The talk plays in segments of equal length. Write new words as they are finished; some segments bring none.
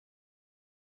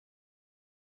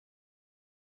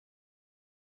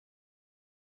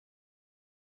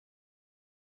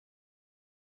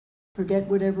forget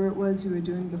whatever it was you were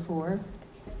doing before,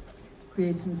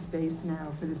 create some space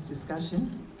now for this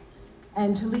discussion.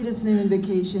 And to lead us in an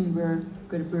invocation,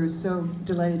 we're so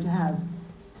delighted to have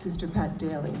Sister Pat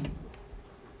Daly.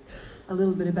 A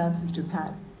little bit about Sister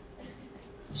Pat.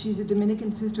 She's a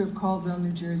Dominican sister of Caldwell, New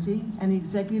Jersey, and the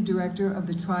executive director of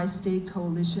the Tri-State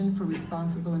Coalition for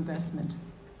Responsible Investment.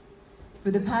 For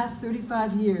the past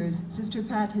 35 years, Sister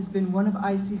Pat has been one of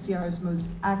ICCR's most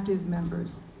active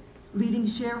members, leading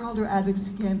shareholder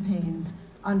advocacy campaigns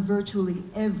on virtually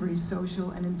every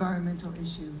social and environmental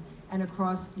issue and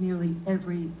across nearly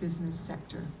every business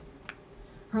sector.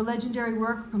 Her legendary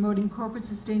work promoting corporate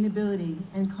sustainability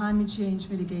and climate change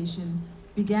mitigation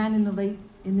began in the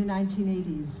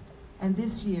 1980s, and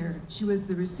this year she was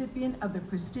the recipient of the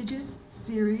prestigious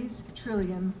Ceres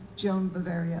Trillium Joan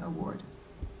Bavaria Award.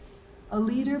 A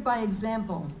leader by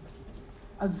example,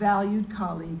 a valued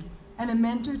colleague, and a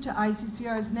mentor to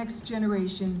ICCR's next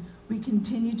generation, we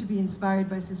continue to be inspired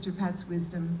by Sister Pat's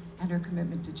wisdom and her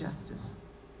commitment to justice.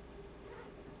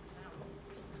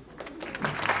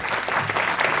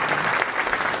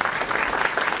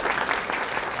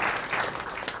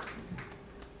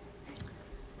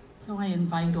 So I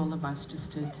invite all of us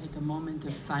just to take a moment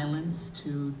of silence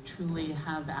to truly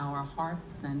have our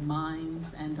hearts and minds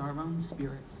and our own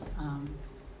spirits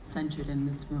centered in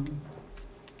this room,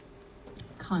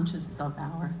 conscious of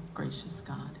our gracious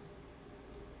God.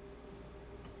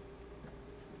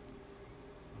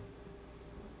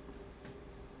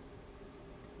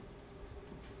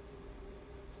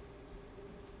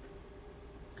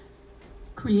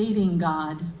 Creating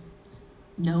God,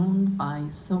 known by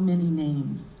so many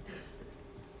names,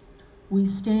 we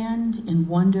stand in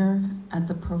wonder at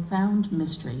the profound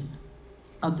mystery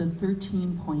of the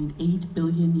 13.8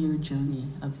 billion year journey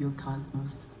of your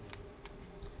cosmos.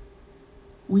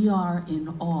 We are in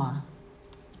awe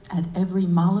at every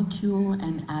molecule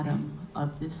and atom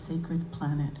of this sacred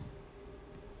planet.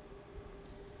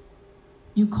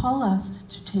 You call us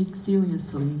to take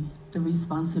seriously the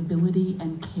responsibility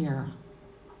and care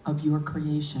of your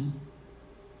creation.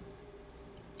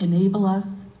 Enable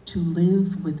us to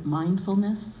live with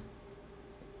mindfulness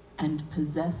and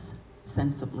possess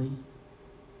sensibly.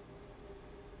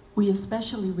 We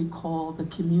especially recall the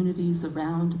communities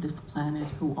around this planet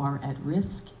who are at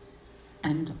risk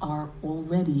and are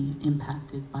already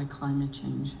impacted by climate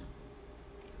change.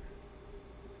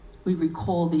 We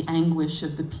recall the anguish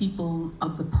of the people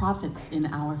of the prophets in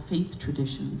our faith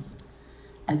traditions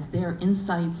as their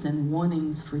insights and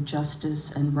warnings for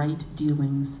justice and right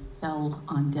dealings fell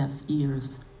on deaf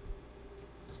ears.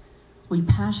 We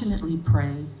passionately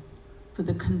pray for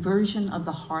the conversion of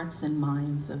the hearts and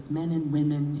minds of men and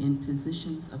women in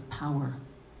positions of power.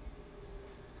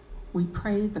 We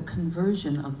pray the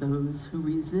conversion of those who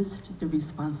resist the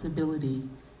responsibility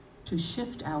to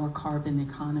shift our carbon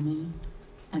economy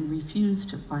and refuse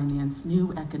to finance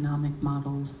new economic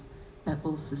models that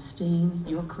will sustain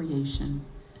your creation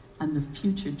and the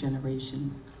future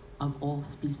generations of all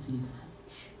species.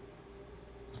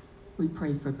 We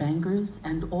pray for bankers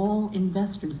and all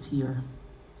investors here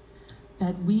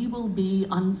that we will be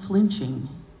unflinching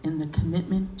in the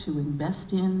commitment to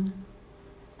invest in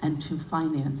and to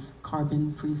finance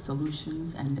carbon-free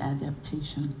solutions and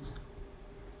adaptations.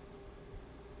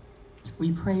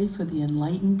 We pray for the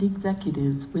enlightened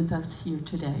executives with us here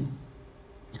today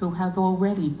who have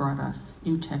already brought us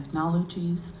new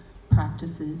technologies,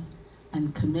 practices,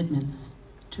 and commitments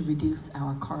to reduce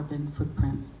our carbon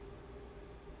footprint.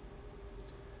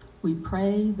 We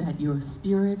pray that your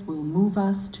spirit will move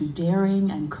us to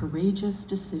daring and courageous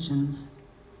decisions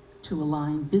to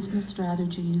align business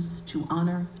strategies to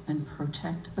honor and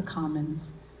protect the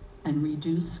commons and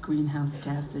reduce greenhouse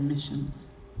gas emissions.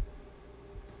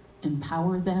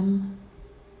 Empower them,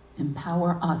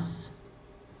 empower us,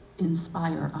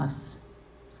 inspire us.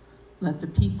 Let the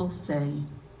people say,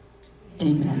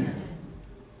 Amen.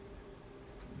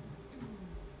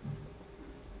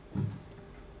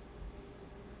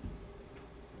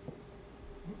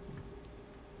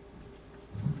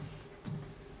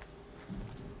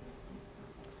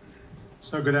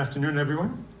 So good afternoon,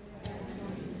 everyone.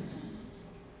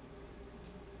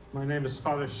 My name is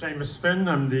Father Seamus Finn.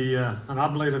 I'm the an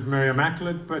oblate of Mary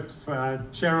Immaculate, but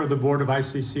chair of the board of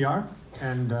ICCR,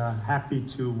 and happy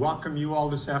to welcome you all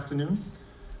this afternoon.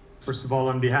 First of all,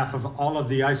 on behalf of all of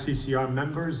the ICCR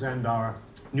members and our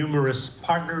numerous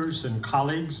partners and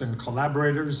colleagues and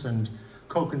collaborators and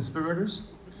co-conspirators.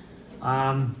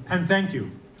 And thank you.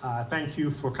 Thank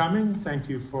you for coming. Thank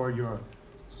you for your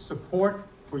support,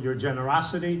 for your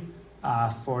generosity,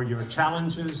 for your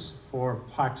challenges, for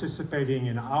participating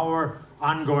in our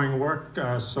ongoing work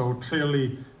so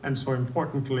clearly and so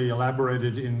importantly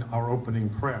elaborated in our opening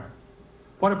prayer.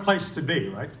 What a place to be,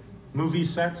 right? Movie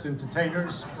sets,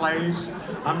 entertainers, plays.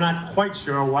 I'm not quite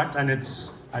sure what, and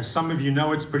it's, as some of you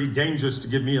know, it's pretty dangerous to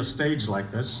give me a stage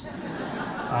like this,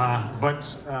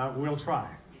 but we'll try.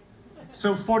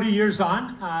 So 40 years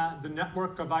on, the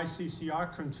network of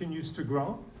ICCR continues to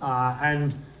grow,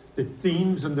 and the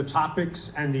themes and the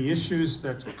topics and the issues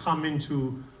that come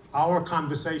into our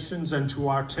conversations and to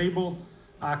our table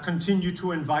continue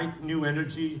to invite new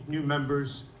energy, new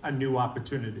members, and new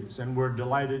opportunities, and we're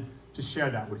delighted to share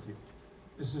that with you.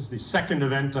 This is the second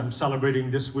event I'm celebrating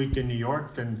this week in New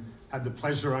York, and had the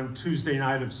pleasure on Tuesday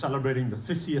night of celebrating the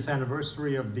 50th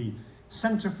anniversary of the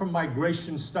Center for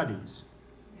Migration Studies,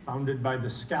 founded by the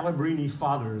Scalabrini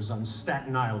Fathers on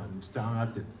Staten Island, down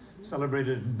at the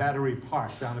celebrated Battery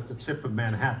Park, down at the tip of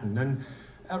Manhattan. And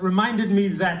it reminded me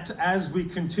that as we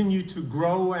continue to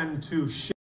grow and to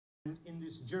share in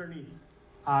this journey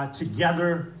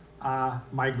together,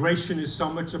 migration is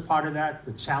so much a part of that.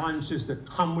 The challenges that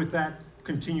come with that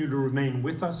continue to remain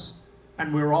with us,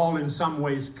 and we're all in some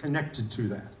ways connected to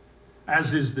that,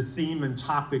 as is the theme and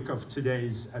topic of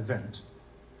today's event.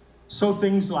 So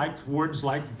things like words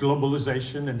like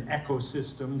globalization and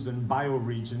ecosystems and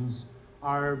bioregions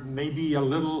are maybe a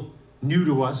little new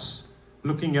to us,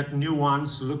 looking at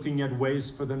nuance, looking at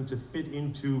ways for them to fit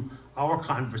into our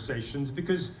conversations,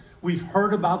 because we've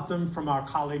heard about them from our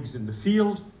colleagues in the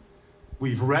field,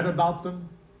 we've read about them,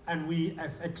 and we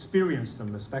have experienced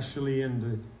them, especially in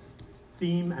the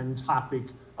theme and topic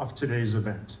of today's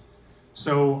event.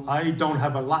 So I don't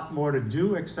have a lot more to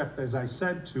do except, as I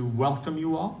said, to welcome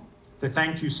you all, to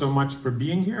thank you so much for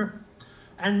being here,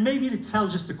 and maybe to tell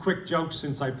just a quick joke,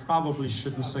 since I probably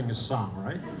shouldn't sing a song,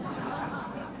 right?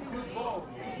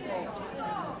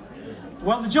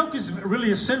 Well, the joke is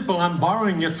really simple. I'm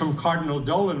borrowing it from Cardinal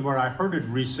Dolan, where I heard it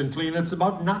recently, and it's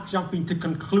about not jumping to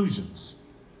conclusions.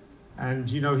 And,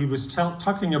 you know, he was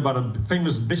talking about a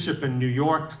famous bishop in New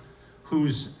York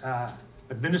whose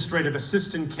administrative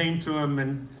assistant came to him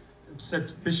and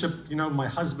said, "Bishop, you know, my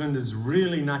husband is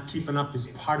really not keeping up his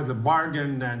part of the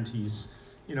bargain, and he's,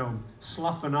 you know,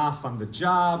 sloughing off on the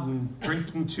job and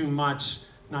drinking too much,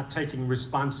 not taking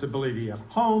responsibility at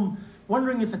home.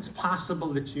 Wondering if it's possible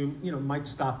that you might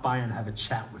stop by and have a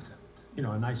chat with him, you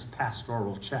know, a nice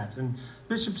pastoral chat." And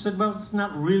Bishop said, "Well, it's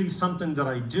not really something that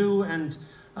I do, and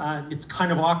it's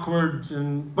kind of awkward,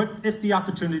 but if the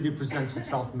opportunity presents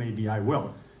itself, maybe I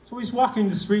will." So he's walking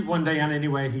the street one day, and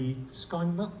anyway, he's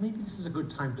going, "Well, maybe this is a good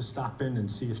time to stop in and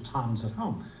see if Tom's at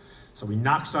home." So he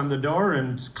knocks on the door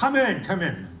and, come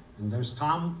in. And there's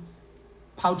Tom,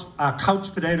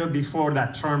 couch potato before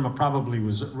that term probably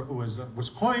was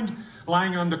coined,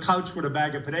 lying on the couch with a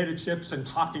bag of potato chips and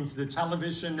talking to the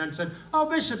television, and said, "Oh,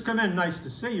 Bishop, come in, nice to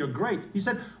see you, great." He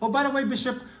said, "Oh, by the way,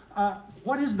 Bishop,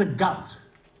 what is the gout?"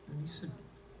 And he said,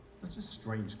 "That's a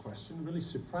strange question, really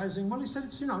surprising." Well, he said,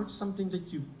 "It's something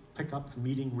that you pick up from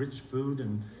eating rich food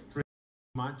and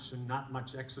drinking much and not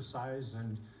much exercise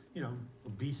and,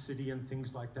 obesity and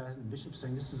things like that." And Bishop's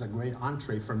saying, "This is a great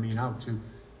entree for me now to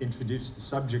introduce the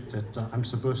subject that I'm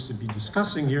supposed to be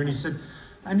discussing here." And he said,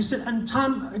 "And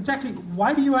Tom, exactly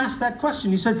why do you ask that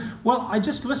question?" He said, "Well, I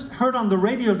just heard on the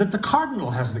radio that the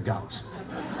Cardinal has the gout."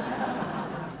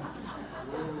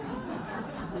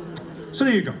 So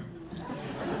there you go.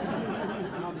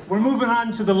 We're moving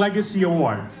on to the Legacy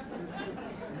Award.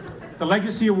 The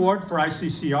Legacy Award for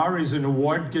ICCR is an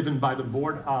award given by the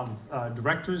Board of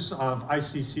Directors of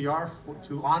ICCR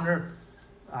to honor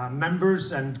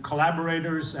members and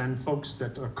collaborators and folks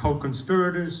that are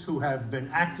co-conspirators who have been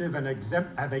active and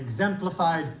have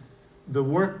exemplified the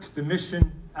work, the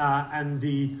mission, and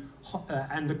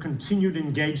the continued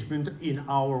engagement in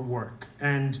our work.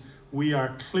 And we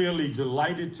are clearly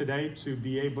delighted today to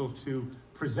be able to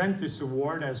present this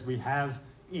award as we have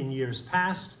in years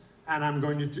past. And I'm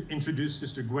going to introduce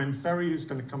Sister Gwen Ferry, who's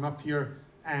going to come up here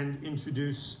and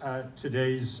introduce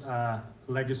today's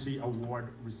Legacy Award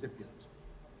recipient.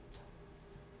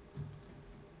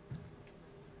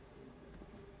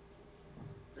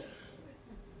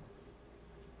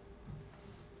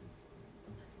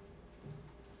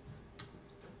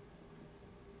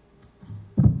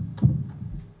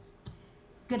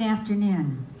 Good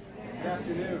afternoon. Good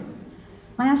afternoon.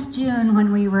 Last June,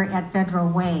 when we were at Federal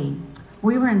Way,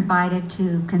 we were invited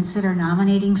to consider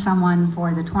nominating someone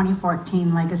for the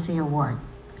 2014 Legacy Award.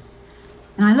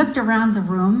 And I looked around the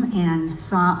room and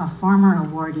saw a former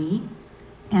awardee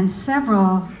and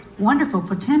several wonderful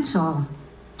potential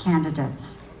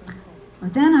candidates.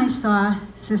 But then I saw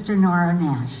Sister Nora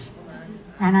Nash,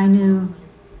 and I knew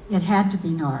it had to be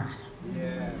Nora.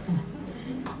 Yeah.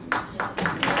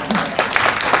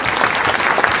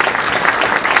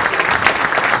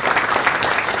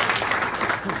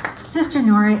 Sister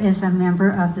Nora is a member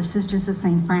of the Sisters of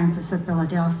St. Francis of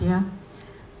Philadelphia,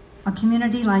 a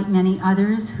community like many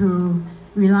others who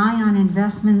rely on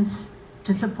investments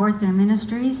to support their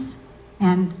ministries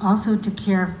and also to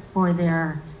care for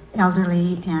their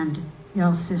elderly and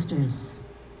ill sisters.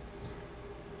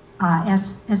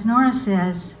 As Nora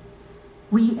says,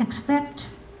 we expect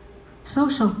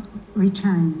social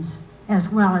returns as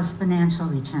well as financial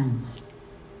returns.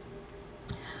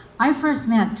 I first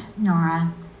met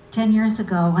Nora 10 years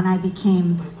ago when I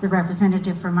became the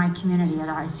representative for my community at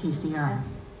ICCR.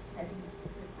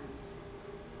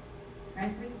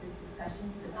 Frankly, this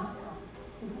discussion could not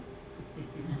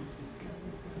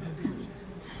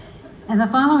And the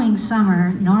following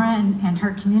summer, Nora and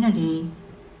her community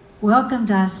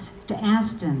welcomed us to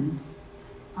Aston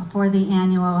for the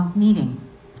annual meeting.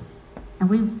 And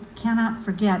we cannot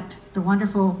forget the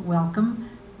wonderful welcome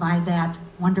by that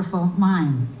wonderful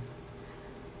mime.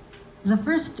 The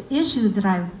first issue that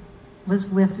I was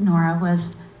with Nora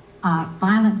was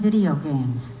violent video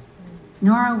games.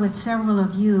 Nora, with several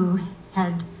of you,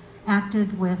 had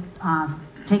acted with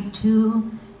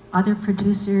Take-Two, other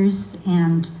producers,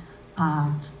 and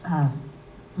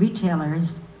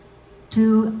retailers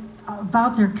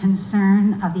about their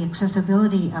concern of the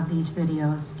accessibility of these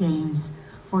games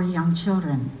for young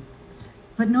children.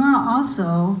 But Nora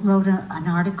also wrote an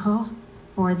article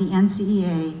for the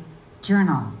NCEA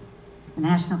Journal, the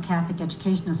National Catholic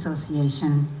Education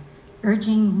Association,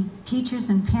 urging teachers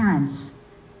and parents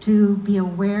to be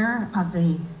aware of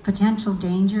the potential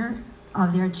danger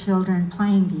of their children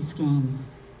playing these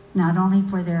games, not only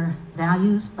for their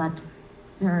values, but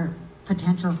their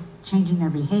potential changing their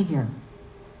behavior.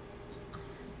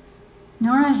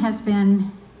 Nora has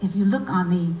been, if you look on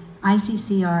the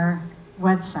ICCR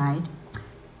website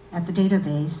at the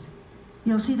database,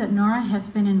 you'll see that Nora has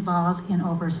been involved in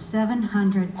over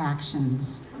 700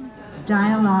 actions,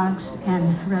 dialogues,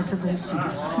 and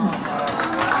resolutions.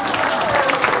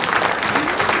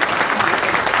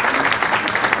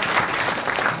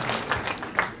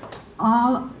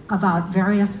 All about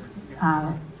various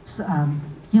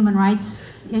human rights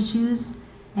issues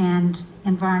and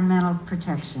environmental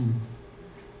protection.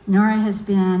 Nora has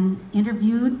been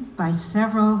interviewed by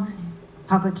several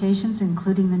publications,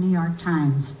 including the New York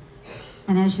Times.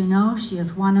 And as you know, she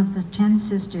is one of the 10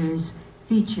 sisters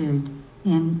featured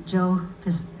in Joe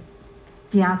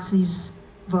Piazzi's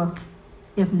book,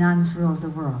 If Nuns Ruled the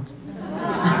World.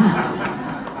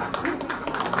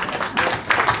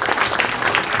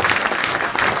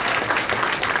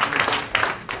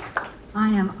 I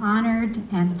am honored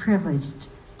and privileged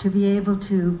to be able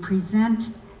to present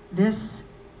this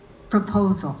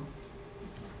proposal.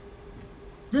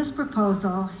 This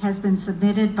proposal has been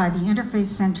submitted by the Interfaith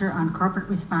Center on Corporate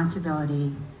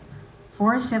Responsibility,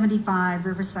 475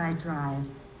 Riverside Drive,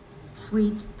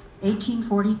 Suite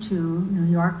 1842,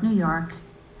 New York, New York,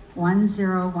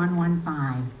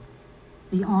 10115,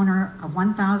 the owner of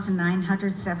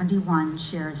 1,971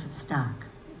 shares of stock.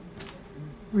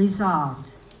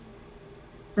 Resolved,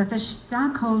 that the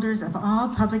stockholders of all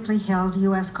publicly held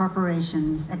U.S.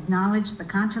 corporations acknowledge the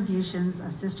contributions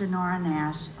of Sister Nora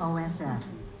Nash, OSF,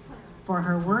 for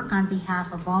her work on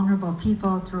behalf of vulnerable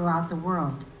people throughout the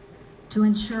world to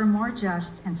ensure more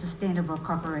just and sustainable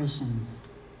corporations.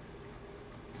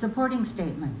 Supporting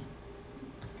statement.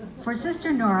 For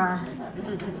Sister Nora,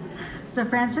 the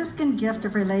Franciscan gift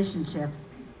of relationship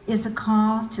is a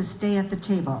call to stay at the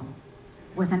table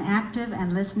with an active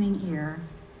and listening ear,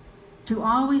 to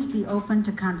always be open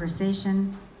to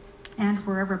conversation, and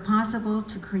wherever possible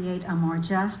to create a more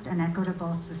just and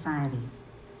equitable society.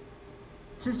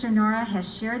 Sister Nora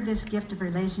has shared this gift of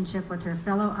relationship with her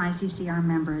fellow ICCR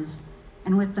members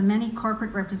and with the many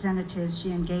corporate representatives she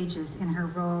engages in her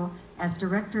role as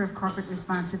Director of Corporate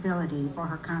Responsibility for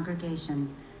her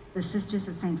congregation, the Sisters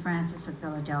of St. Francis of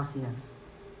Philadelphia.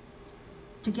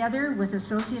 Together with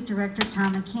Associate Director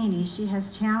Tom McCaney, she has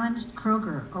challenged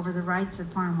Kroger over the rights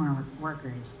of farm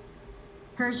workers,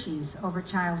 Hershey's over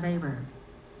child labor,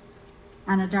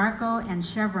 Anadarko and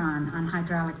Chevron on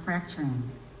hydraulic fracturing,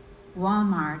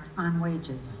 Walmart on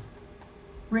wages,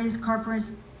 raise corporate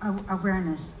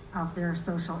awareness of their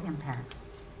social impacts.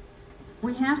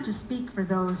 We have to speak for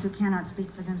those who cannot speak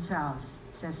for themselves,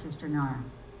 says Sister Nora.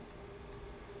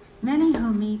 Many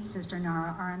who meet Sister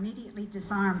Nora are immediately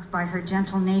disarmed by her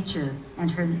gentle nature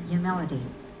and her humility.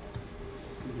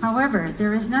 However,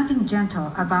 there is nothing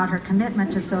gentle about her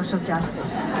commitment to social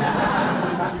justice,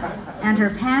 and her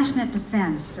passionate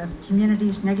defense of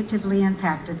communities negatively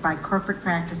impacted by corporate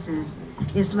practices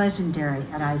is legendary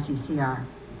at ICCR.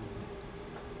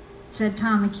 Said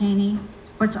Tom McCaney,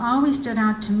 what's always stood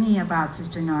out to me about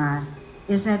Sister Nora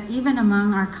is that even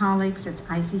among our colleagues at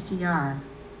ICCR,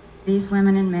 these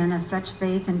women and men of such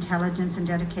faith, intelligence, and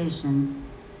dedication,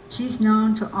 she's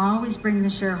known to always bring the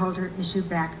shareholder issue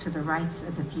back to the rights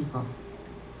of the people.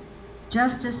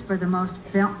 Justice for the most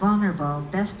vulnerable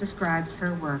best describes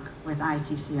her work with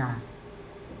ICCR.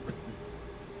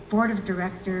 Board of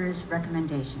Directors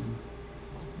recommendation.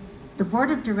 The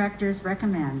Board of Directors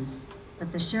recommends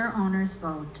that the share owners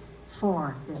vote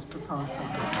for this proposal.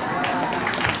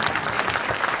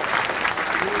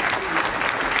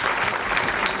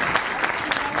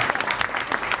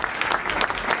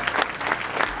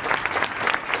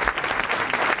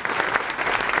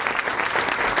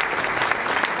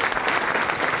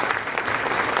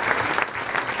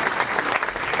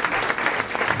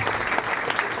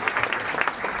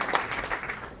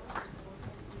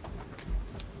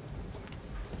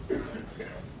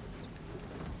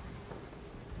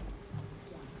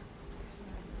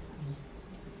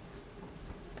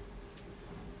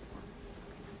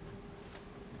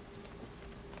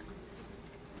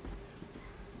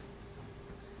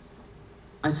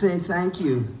 I say thank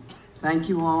you. Thank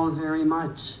you all very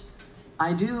much.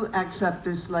 I do accept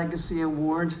this Legacy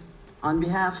Award on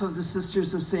behalf of the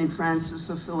Sisters of St. Francis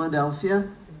of Philadelphia,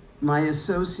 my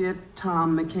associate,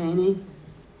 Tom McCaney,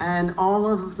 and all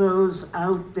of those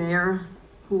out there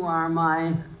who are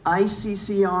my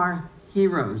ICCR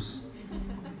heroes.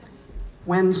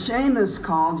 When Seamus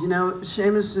called, you know,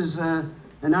 Seamus is an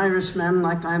Irishman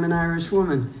like I'm an Irish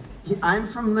woman. I'm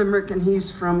from Limerick and he's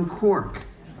from Cork.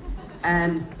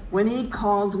 And when he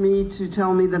called me to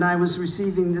tell me that I was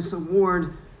receiving this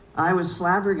award, I was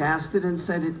flabbergasted and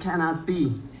said it cannot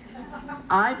be.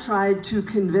 I tried to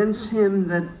convince him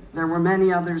that there were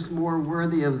many others more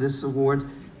worthy of this award,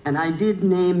 and I did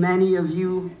name many of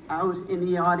you out in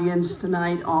the audience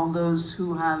tonight, all those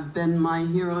who have been my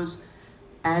heroes,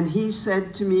 and he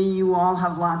said to me, you all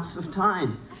have lots of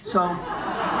time. So what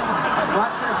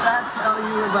does that tell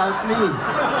you about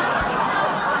me?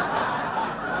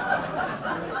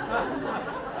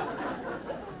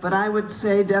 But I would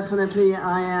say definitely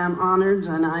I am honored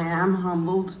and I am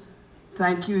humbled.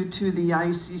 Thank you to the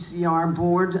ICCR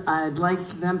board. I'd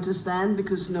like them to stand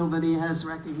because nobody has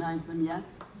recognized them yet.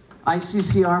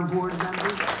 ICCR board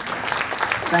members,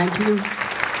 thank you.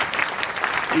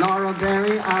 Laura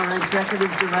Berry, our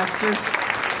executive director.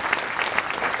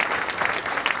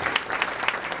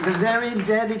 The very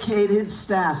dedicated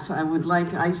staff. I would like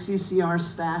ICCR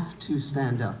staff to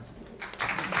stand up.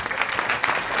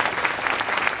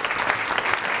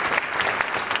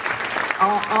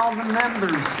 All the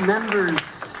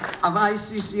members of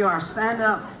ICCR, stand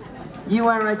up. You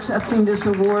are accepting this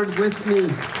award with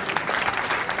me.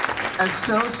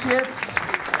 Associates,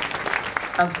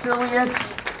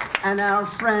 affiliates, and our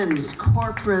friends,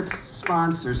 corporate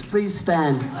sponsors, please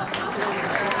stand.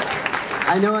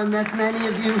 I know I met many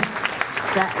of you. Look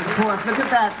at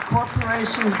that,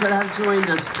 corporations that have joined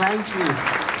us, thank you.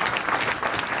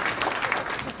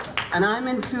 And I'm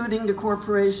including the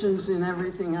corporations in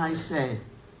everything I say,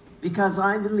 because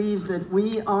I believe that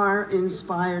we are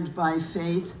inspired by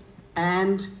faith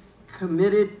and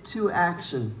committed to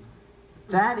action.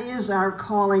 That is our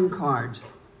calling card.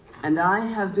 And I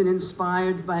have been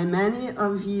inspired by many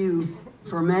of you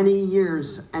for many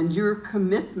years and your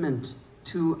commitment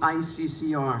to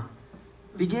ICCR,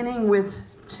 beginning with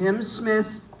Tim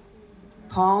Smith,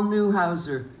 Paul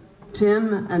Newhouser,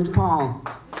 Tim and Paul.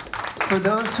 For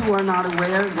those who are not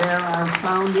aware, they're our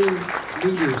founding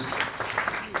leaders.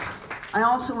 I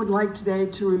also would like today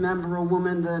to remember a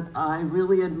woman that I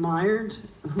really admired,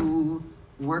 who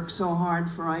worked so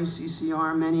hard for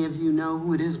ICCR. Many of you know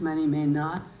who it is, many may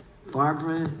not.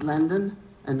 Barbara Glendon,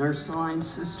 an Ursuline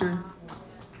sister.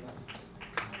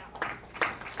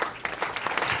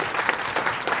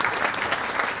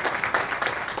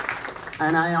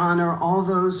 And I honor all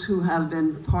those who have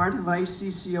been part of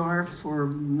ICCR for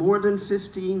more than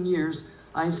 15 years.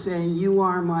 I say, you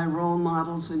are my role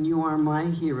models and you are my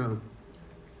hero.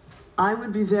 I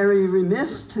would be very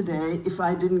remiss today if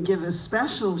I didn't give a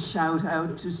special shout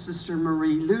out to Sister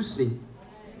Marie Lucy.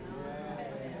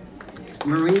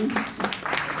 Marie?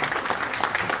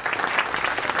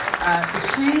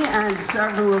 She and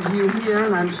several of you here,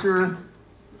 and I'm sure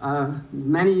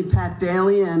many, Pat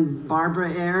Daly and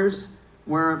Barbara Ayers,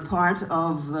 were a part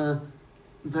of the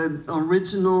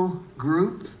original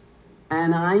group,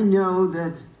 and I know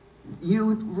that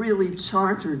you really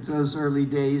chartered those early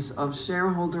days of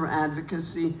shareholder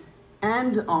advocacy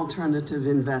and alternative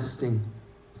investing.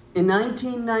 In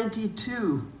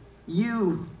 1992,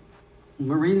 you,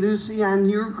 Marie Lucy and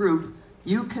your group,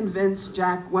 you convinced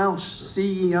Jack Welch,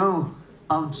 CEO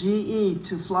of GE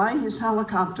to fly his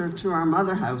helicopter to our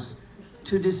mother house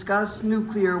to discuss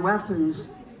nuclear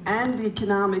weapons and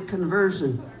economic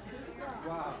conversion.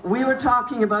 We were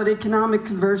talking about economic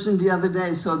conversion the other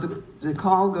day, so the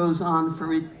call goes on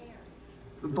for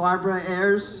Barbara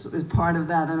Ayers is part of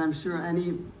that, and I'm sure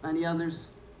any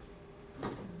others.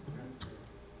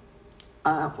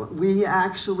 We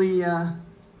actually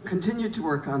continue to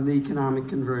work on the economic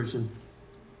conversion.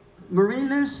 Marie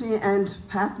Lucy and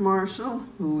Pat Marshall,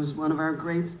 who was one of our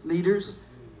great leaders,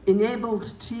 enabled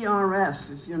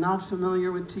TRF. If you're not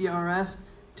familiar with TRF,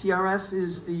 TRF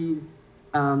is the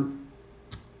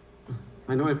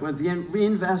the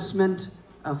reinvestment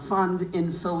fund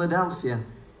in Philadelphia.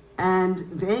 And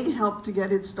they helped to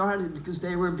get it started because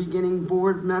they were beginning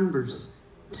board members.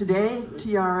 Today,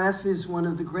 TRF is one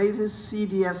of the greatest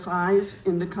CDFIs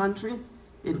in the country.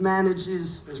 It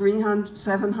manages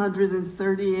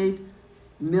 $738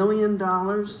 million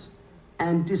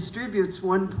and distributes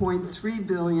 $1.3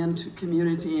 billion to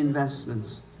community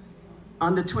investments.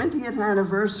 On the 20th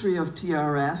anniversary of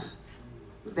TRF,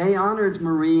 they honored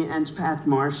Marie and Pat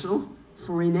Marshall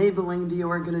for enabling the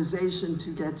organization to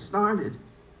get started.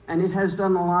 And it has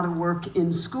done a lot of work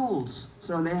in schools.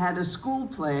 So they had a school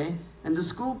play, and the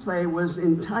school play was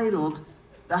entitled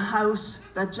The House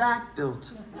That Jack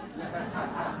Built.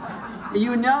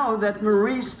 You know that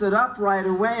Marie stood up right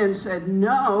away and said,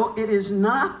 no, it is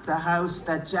not the house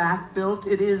that Jack built,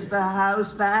 it is the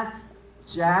house that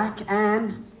Jack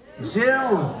and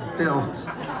Jill built.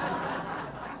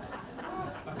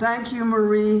 Thank you,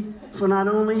 Marie, for not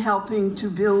only helping to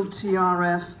build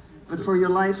TRF, but for your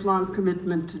lifelong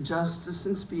commitment to justice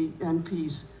and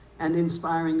peace, and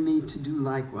inspiring me to do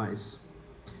likewise.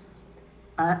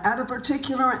 At a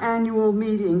particular annual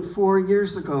meeting 4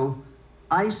 years ago,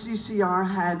 ICCR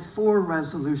had 4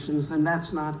 resolutions, and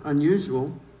that's not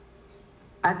unusual.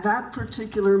 At that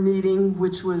particular meeting,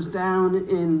 which was down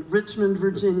in Richmond,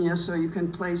 Virginia, so you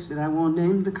can place it, I won't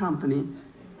name the company,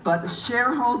 but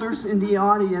shareholders in the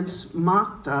audience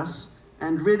mocked us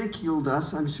and ridiculed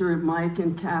us, I'm sure Mike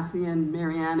and Kathy and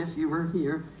Marianne, if you were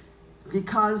here,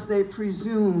 because they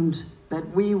presumed that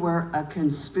we were a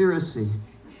conspiracy.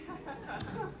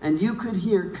 And you could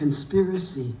hear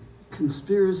conspiracy,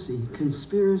 conspiracy,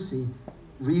 conspiracy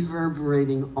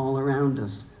reverberating all around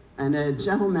us. And a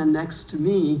gentleman next to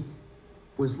me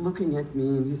was looking at me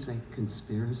and he's like,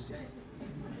 conspiracy?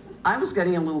 I was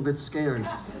getting a little bit scared.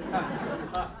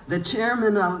 The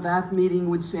chairman of that meeting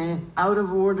would say, out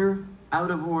of order, out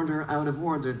of order, out of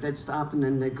order. They'd stop and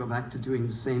then they'd go back to doing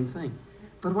the same thing.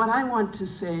 But what I want to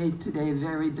say today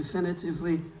very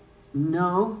definitively,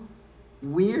 no,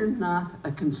 we're not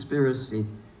a conspiracy.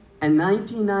 And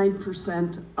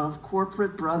 99% of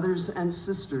corporate brothers and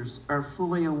sisters are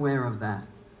fully aware of that.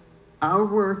 Our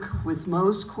work with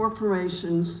most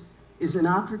corporations is an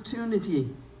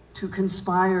opportunity to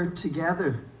conspire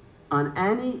together on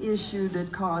any issue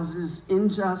that causes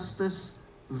injustice,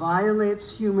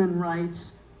 violates human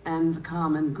rights, and the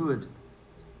common good.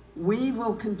 We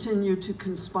will continue to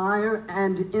conspire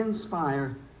and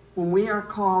inspire when we are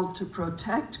called to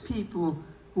protect people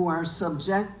who are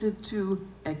subjected to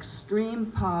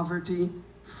extreme poverty,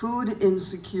 food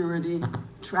insecurity,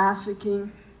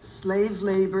 trafficking, slave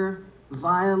labor,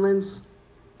 violence,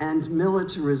 and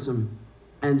militarism,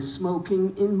 and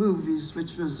smoking in movies,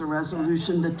 which was a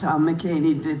resolution that Tom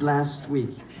McCaney did last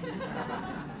week.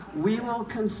 We will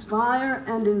conspire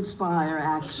and inspire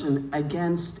action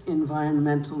against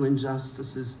environmental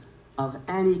injustices of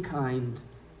any kind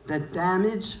that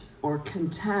damage or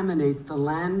contaminate the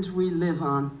land we live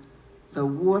on, the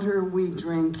water we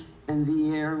drink, and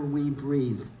the air we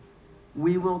breathe.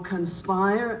 We will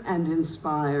conspire and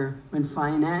inspire when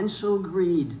financial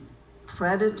greed,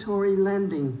 predatory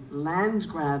lending, land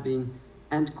grabbing,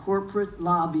 and corporate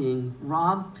lobbying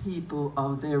rob people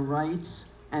of their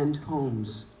rights and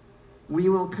homes. We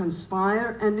will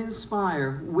conspire and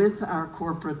inspire with our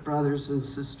corporate brothers and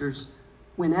sisters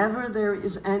whenever there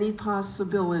is any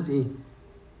possibility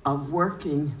of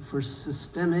working for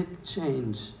systemic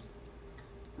change.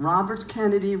 Robert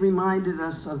Kennedy reminded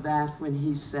us of that when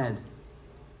he said,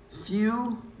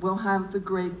 "Few will have the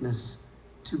greatness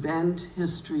to bend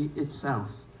history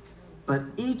itself, but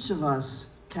each of us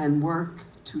can work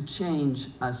to change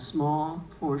a small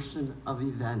portion of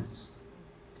events."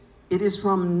 It is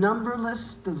from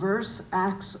numberless diverse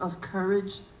acts of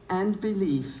courage and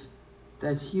belief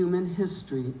that human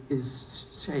history is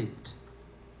shaped.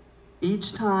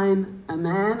 Each time a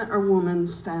man or woman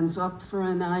stands up for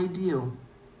an ideal,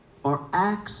 or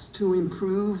acts to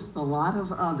improve the lot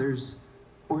of others,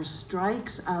 or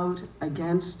strikes out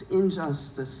against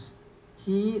injustice,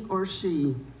 he or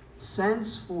she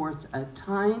sends forth a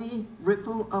tiny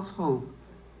ripple of hope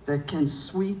that can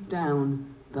sweep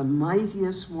down the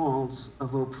mightiest walls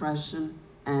of oppression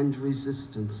and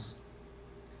resistance.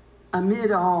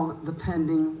 Amid all the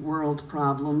pending world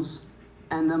problems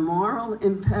and the moral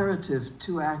imperative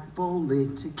to act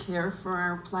boldly to care for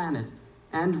our planet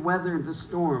and weather the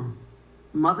storm,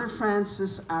 Mother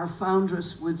Frances, our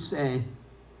foundress, would say,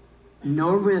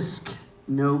 "No risk,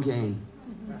 no gain."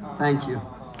 Thank you.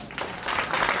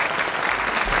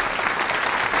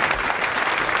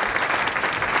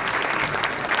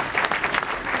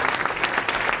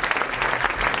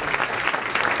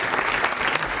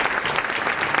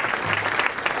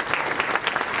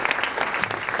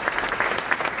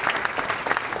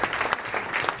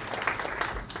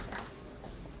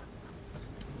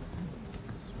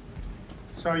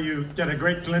 So you get a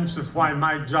great glimpse of why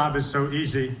my job is so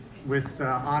easy with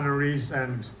honorees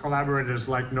and collaborators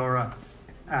like Nora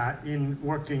in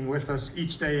working with us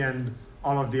each day, and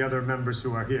all of the other members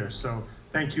who are here. So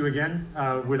thank you again.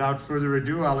 Without further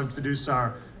ado, I'll introduce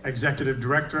our Executive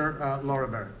Director, Laura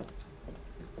Barrett.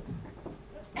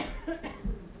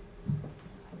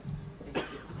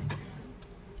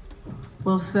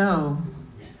 Well, so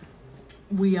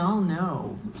we all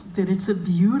know that it's a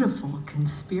beautiful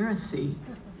conspiracy.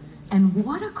 And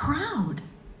what a crowd.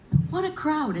 What a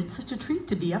crowd. It's such a treat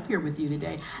to be up here with you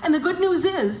today. And the good news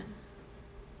is,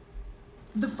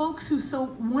 the folks who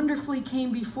so wonderfully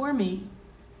came before me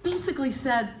basically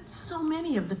said so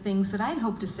many of the things that I'd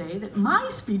hoped to say that my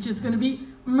speech is going to be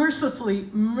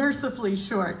mercifully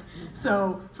short.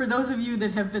 So for those of you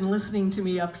that have been listening to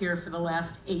me up here for the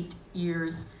last 8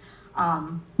 years,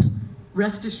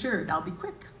 rest assured, I'll be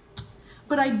quick.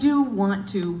 But I do want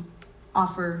to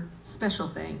offer special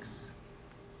thanks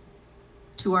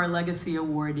to our legacy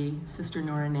awardee, Sister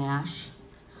Nora Nash.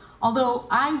 Although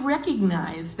I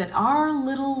recognize that our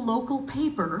little local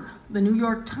paper, the New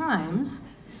York Times,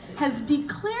 has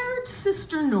declared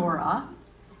Sister Nora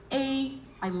a,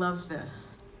 I love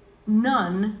this,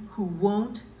 nun who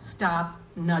won't stop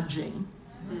nudging.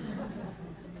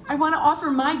 I want to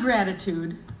offer my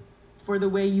gratitude for the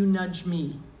way you nudge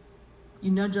me.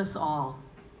 You nudge us all.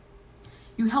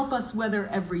 You help us weather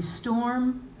every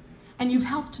storm, and you've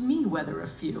helped me weather a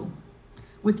few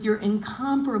with your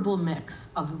incomparable mix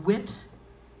of wit,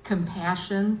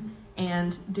 compassion,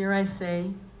 and, dare I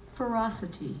say,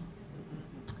 ferocity.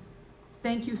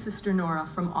 Thank you, Sister Nora,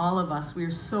 from all of us. We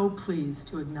are so pleased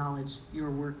to acknowledge your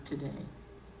work today.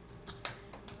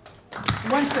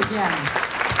 Once again,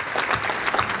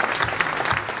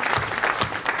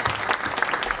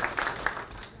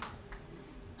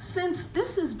 since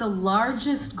this is the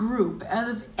largest group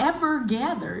ever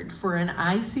gathered for an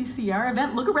ICCR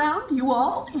event, look around, you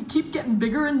all, you keep getting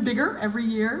bigger and bigger every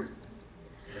year.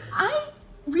 I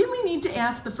really need to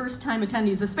ask the first-time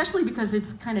attendees, especially because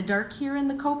it's kind of dark here in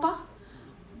the Copa,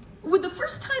 would the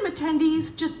first-time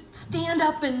attendees just stand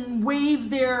up and wave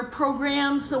their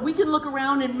programs so we can look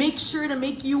around and make sure to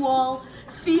make you all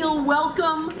feel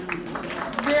welcome?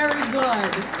 Very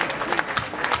good.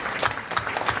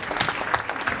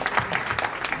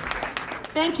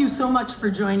 Thank you so much for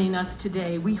joining us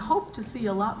today. We hope to see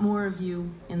a lot more of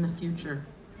you in the future.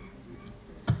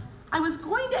 I was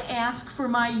going to ask for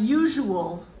my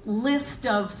usual list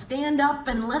of stand up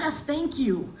and let us thank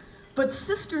you, but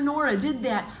Sister Nora did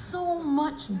that so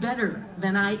much better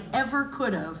than I ever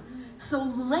could have. So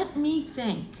let me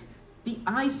thank the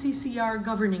ICCR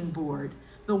Governing Board,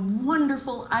 the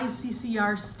wonderful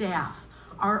ICCR staff,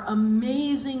 our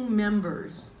amazing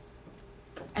members,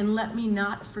 and let me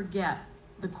not forget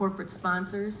the corporate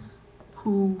sponsors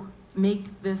who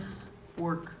make this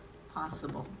work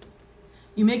possible.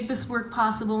 You make this work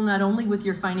possible not only with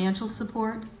your financial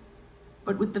support,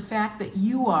 but with the fact that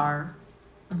you are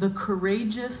the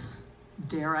courageous,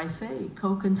 dare I say,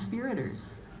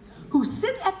 co-conspirators who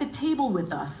sit at the table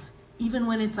with us even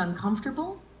when it's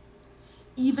uncomfortable,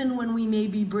 even when we may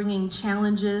be bringing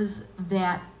challenges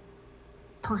that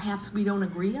perhaps we don't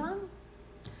agree on.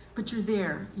 But you're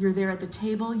there at the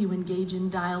table, you engage in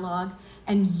dialogue,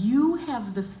 and you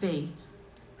have the faith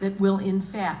that will in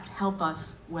fact help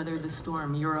us weather the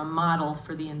storm. You're a model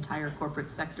for the entire corporate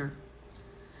sector.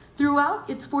 Throughout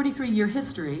its 43-year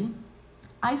history,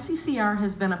 ICCR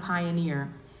has been a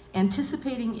pioneer,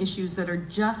 anticipating issues that are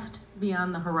just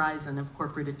beyond the horizon of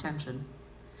corporate attention.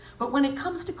 But when it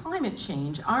comes to climate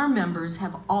change, our members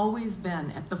have always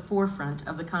been at the forefront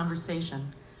of the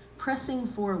conversation, pressing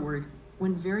forward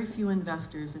when very few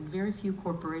investors and very few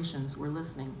corporations were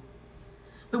listening.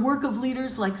 The work of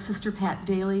leaders like Sister Pat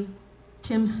Daly,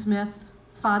 Tim Smith,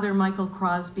 Father Michael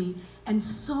Crosby, and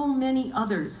so many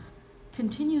others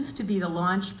continues to be the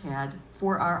launch pad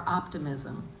for our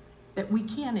optimism that we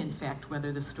can, in fact,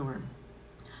 weather the storm.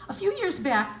 A few years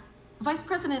back, Vice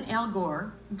President Al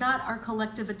Gore got our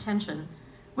collective attention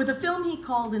with a film he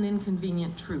called An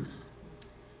Inconvenient Truth.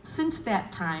 Since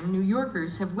that time, New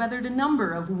Yorkers have weathered a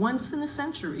number of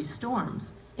once-in-a-century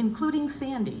storms, including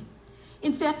Sandy.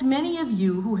 In fact, many of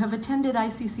you who have attended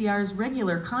ICCR's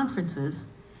regular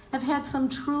conferences have had some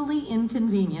truly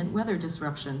inconvenient weather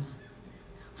disruptions.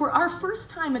 For our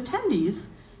first-time attendees,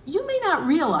 you may not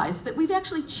realize that we've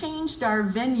actually changed our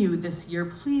venue this year.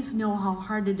 Please know how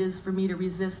hard it is for me to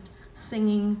resist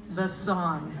singing the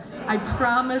song. I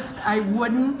promised I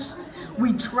wouldn't.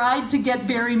 We tried to get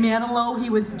Barry Manilow.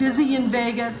 He was busy in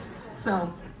Vegas.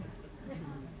 So,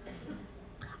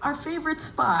 our favorite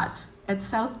spot at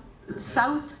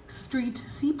South Street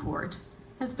Seaport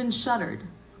has been shuttered,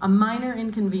 a minor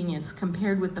inconvenience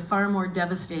compared with the far more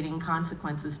devastating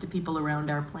consequences to people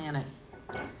around our planet.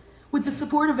 With the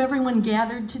support of everyone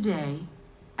gathered today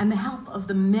and the help of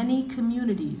the many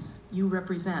communities you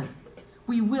represent,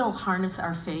 we will harness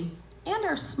our faith and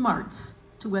our smarts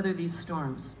to weather these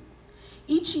storms.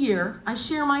 Each year, I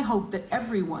share my hope that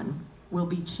everyone will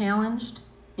be challenged,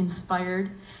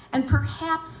 inspired, and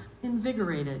perhaps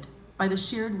invigorated by the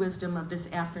shared wisdom of this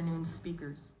afternoon's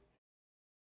speakers.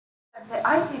 The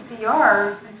ICCR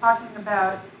has been talking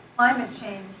about climate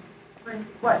change for,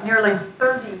 nearly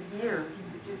 30 years,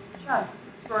 which is just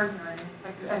extraordinary. It's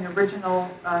like an original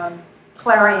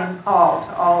clarion call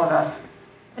to all of us.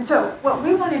 And so what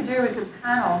we want to do as a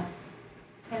panel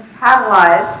is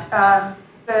catalyze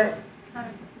the kind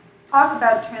of talk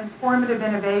about transformative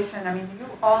innovation. I mean, you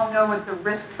all know what the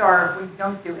risks are if we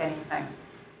don't do anything.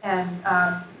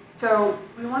 And so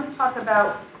we want to talk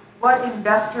about what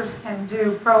investors can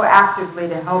do proactively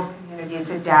to help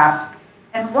communities adapt,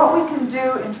 and what we can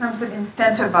do in terms of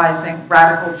incentivizing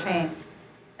radical change.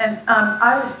 And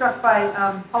I was struck by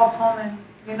Paul Pullman,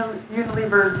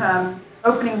 Unilever's the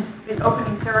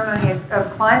opening ceremony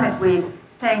of Climate Week,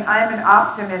 saying, "I'm an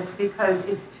optimist because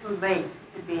it's too late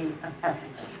to be a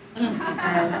pessimist."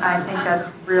 And I think that's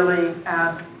really,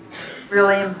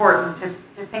 really important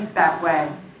to think that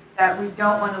way, that we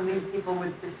don't want to leave people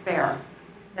with despair,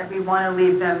 that we want to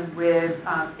leave them with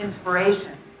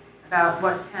inspiration about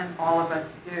what can all of us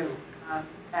do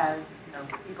as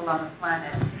people on the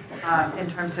planet in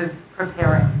terms of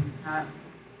preparing.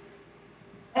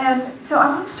 And so I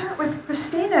want to start with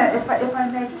Christina, if I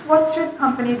may. Just what should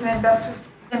companies and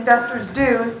investors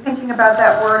do, thinking about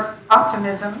that word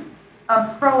optimism,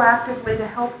 proactively to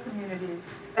help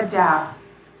communities adapt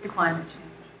to climate change?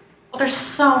 Well, there's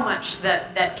so much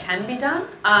that can be done.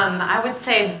 I would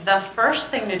say the first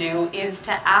thing to do is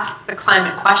to ask the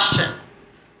climate question.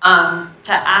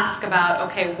 To ask about,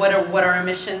 okay, what are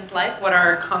emissions like? What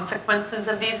are consequences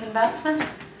of these investments?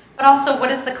 But also, what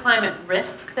is the climate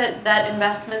risk that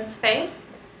investments face?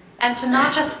 And to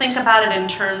not just think about it in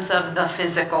terms of the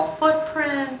physical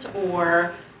footprint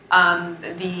or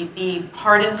the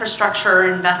hard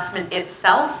infrastructure investment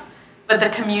itself, but the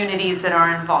communities that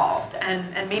are involved.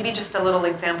 And maybe just a little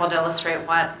example to illustrate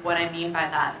what I mean by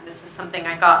that. And this is something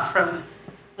I got from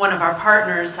one of our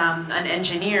partners, an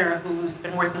engineer who's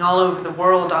been working all over the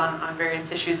world on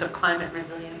various issues of climate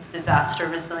resilience, disaster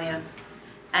resilience.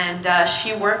 And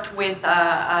she worked with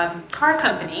a car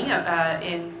company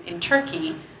in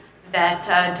Turkey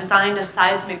that designed a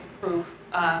seismic-proof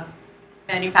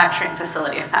manufacturing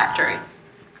facility, a factory.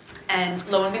 And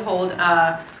lo and behold,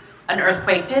 an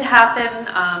earthquake did happen.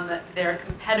 Their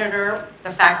competitor,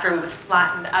 the factory was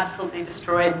flattened, absolutely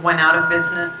destroyed, went out of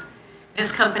business. This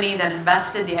company that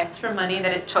invested the extra money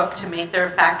that it took to make their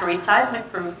factory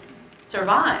seismic-proof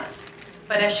survived.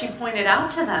 But as she pointed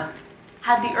out to them,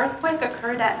 had the earthquake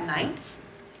occurred at night,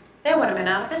 they would have been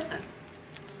out of business.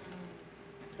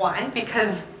 Why?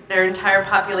 Because their entire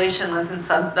population lives in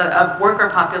worker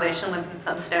population lives in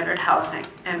substandard housing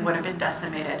and would have been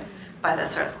decimated by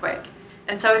this earthquake.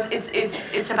 And so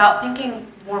it's about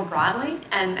thinking more broadly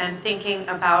and thinking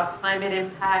about climate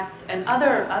impacts and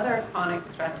other chronic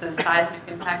stresses, seismic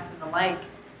impacts and the like,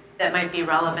 that might be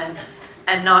relevant,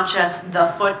 and not just the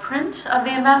footprint of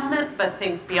the investment, but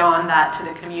think beyond that to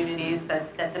the communities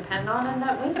that depend on and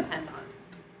that we depend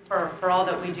on for all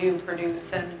that we do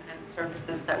produce and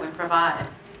services that we provide.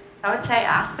 So I would say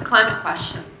ask the climate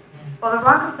questions. Well, the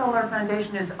Rockefeller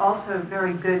Foundation is also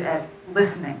very good at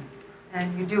listening.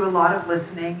 And you do a lot of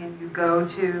listening, and you go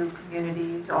to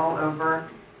communities all over.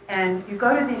 And you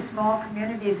go to these small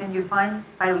communities, and you find,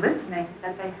 by listening,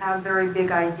 that they have very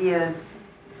big ideas.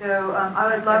 So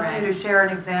I would love for you to share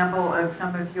an example of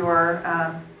some of your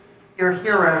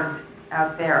heroes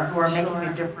out there who are making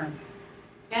a difference.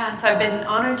 Yeah, so I've been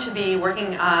honored to be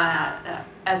working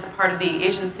as a part of the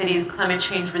Asian Cities Climate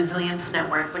Change Resilience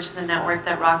Network, which is a network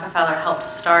that Rockefeller helped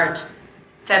start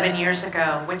 7 years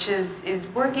ago, which is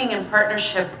working in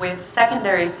partnership with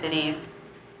secondary cities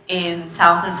in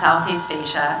South and Southeast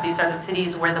Asia. These are the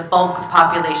cities where the bulk of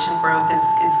population growth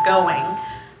is going.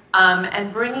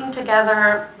 And bringing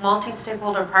together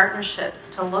multi-stakeholder partnerships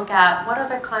to look at what are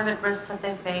the climate risks that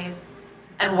they face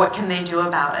and what can they do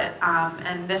about it.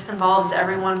 And this involves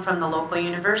everyone from the local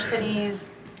universities,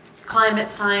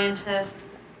 climate scientists,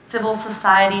 civil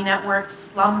society networks,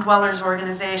 slum dwellers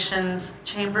organizations,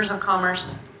 chambers of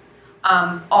commerce,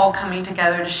 all coming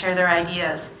together to share their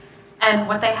ideas. And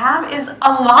what they have is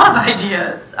a lot of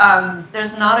ideas.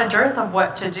 There's not a dearth of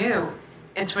what to do.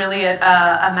 It's really a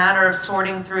matter of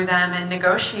sorting through them and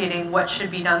negotiating what should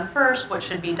be done first, what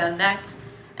should be done next,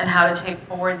 and how to take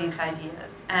forward these ideas.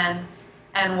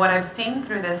 And what I've seen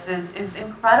through this is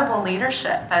incredible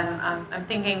leadership. And I'm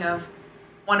thinking of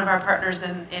one of our partners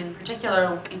in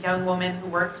particular, a young woman who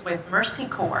works with Mercy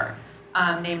Corps,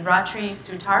 named Ratri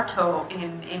Sutarto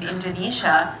in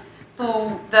Indonesia,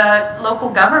 who the local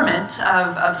government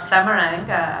of Semarang,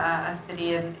 a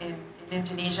city in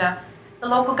Indonesia, the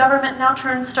local government now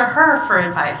turns to her for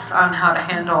advice on how to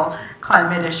handle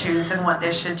climate issues and what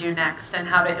they should do next and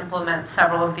how to implement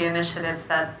several of the initiatives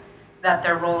that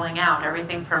they're rolling out.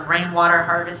 Everything from rainwater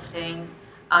harvesting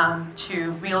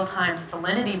to real-time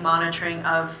salinity monitoring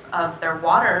of their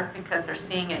water because they're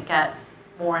seeing it get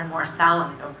more and more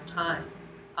saline over time.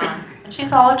 And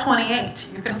she's all of 28.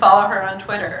 You can follow her on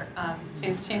Twitter.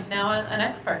 She's now an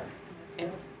expert in this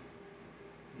field.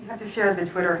 You have to share the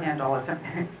Twitter handle.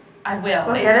 I will.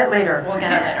 We'll get it later. We'll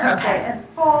get it later, okay.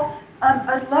 And Paul,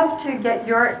 I'd love to get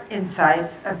your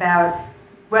insights about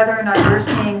whether or not you're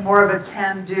seeing more of a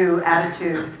can-do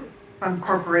attitude from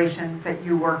corporations that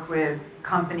you work with,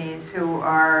 companies who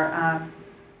are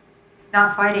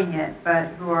not fighting it, but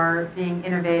who are being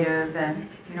innovative. And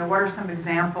what are some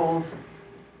examples,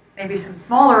 maybe some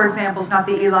smaller examples, not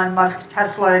the Elon Musk,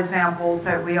 Tesla examples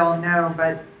that we all know,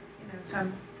 but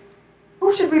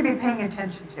who should we be paying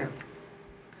attention to?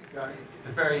 It's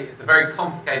a very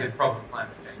complicated problem,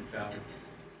 climate change,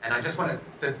 and I just wanted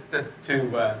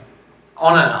to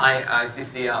honor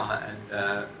ICCR and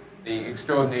the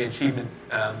extraordinary achievements.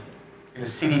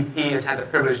 CDP has had the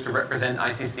privilege to represent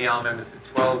ICCR members for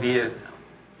 12 years now,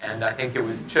 and I think it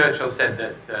was Churchill said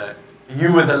that you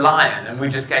were the lion and we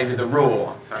just gave you the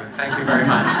roar. So thank you very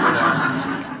much for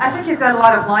that. I think you've got a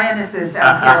lot of lionesses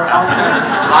out here also.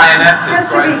 Lionesses, just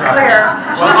to be clear.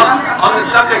 Well,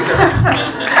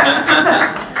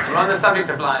 on the subject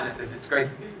of lionesses, it's great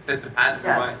to be Sister Pat, who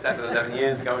I sat with 11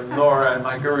 years ago, and Laura, and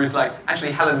my gurus, like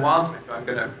actually Helen Wildsmith, who I'm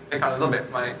going to pick on a little bit,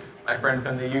 my friend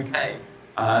from the UK.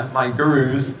 My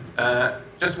gurus,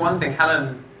 just one thing,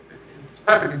 Helen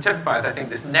perfectly typifies, I think,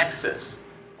 this nexus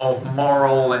of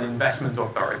moral and investment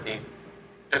authority.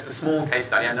 Just a small case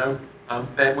study, I know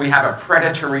that we have a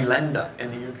predatory lender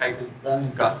in the UK called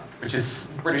Wonga, which is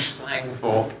British slang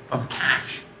for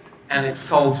cash. And it's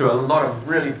sold to a lot of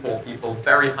really poor people,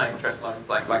 very high interest loans,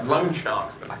 like loan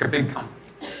sharks, but like a big company.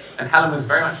 And Helen was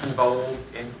very much involved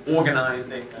in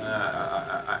organizing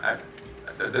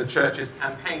the church's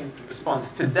campaigns in response.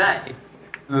 Today,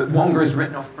 Wonga has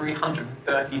written off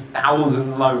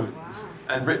 330,000 loans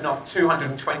and written off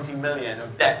 220 million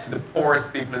of debt to the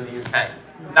poorest people in the UK.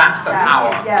 That's the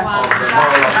power of the moral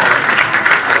authority.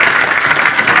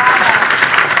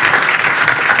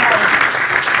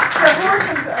 So who are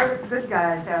some other good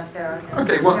guys out there that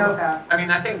okay, you well, know about? I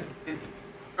mean, I think,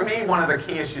 for me, one of the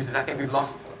key issues is I think we've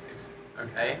lost politics,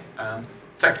 okay?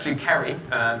 Secretary Kerry,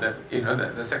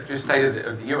 the Secretary of State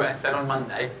of the US said on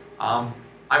Monday,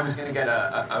 I was going to get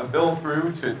a bill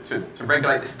through to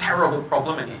regulate this terrible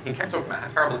problem, and he kept talking about how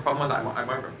terrible the problem was. I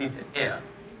won't repeat it here.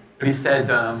 But he said,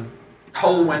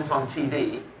 coal went on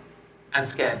TV and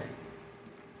scared me.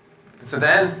 And so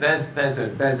there's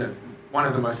one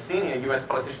of the most senior US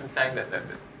politicians saying that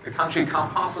the country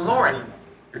can't pass a law anymore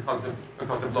because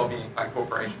of lobbying by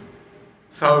corporations.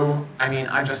 So, I mean,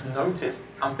 I just noticed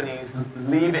companies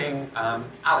leaving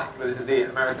ALEC, the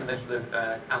American Legislative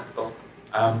Council.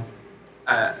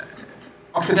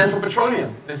 Occidental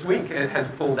Petroleum this week has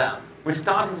pulled out. We're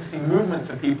starting to see movements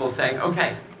of people saying,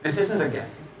 okay, this isn't a game.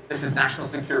 This is national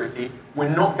security. We're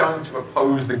not going to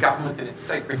oppose the government in its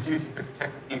sacred duty to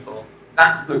protect the people.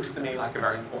 That looks to me like a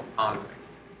very important part of it.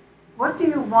 What do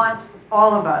you want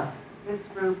all of us, this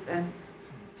group, and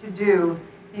to do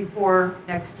before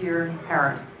next year in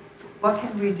Paris? What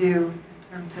can we do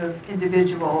in terms of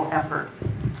individual efforts?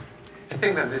 I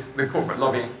think that the corporate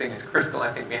lobbying thing is critical.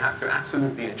 I think we have to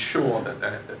absolutely ensure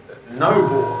that no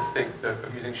board thinks of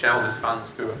using shareholders'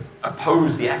 funds to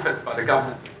oppose the efforts by the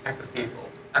government to protect the people.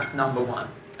 That's number one.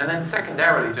 And then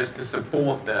secondarily, just to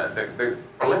support the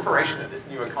proliferation of this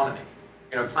new economy.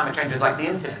 You know, climate change is like the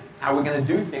internet. It's how we're going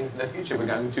to do things in the future.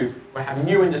 We're having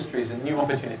new industries and new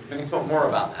opportunities. We can talk more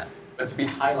about that. But to be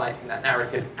highlighting that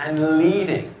narrative and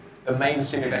leading the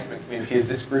mainstream investment community as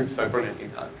this group so brilliantly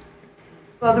does.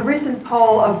 Well, the recent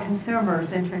poll of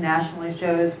consumers internationally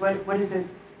shows what is it in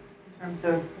terms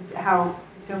of how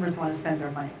consumers want to spend their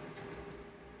money?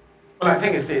 Well, I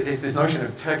think it's this notion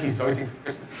of turkeys voting for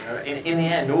Christmas. You know, in the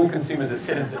end, all consumers are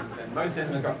citizens, and most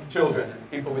citizens have got children,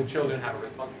 and people with children have a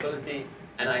responsibility.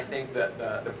 And I think that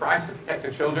the price to protect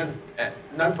your children,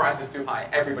 no price is too high.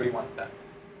 Everybody wants that.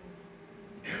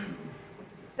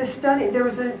 The study, there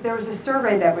was a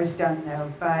survey that was done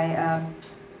though by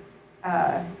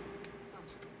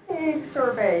big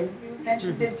survey. You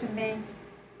mentioned it to me.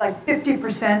 Like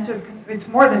 50% of it's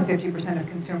more than 50% of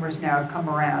consumers now have come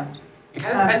around. It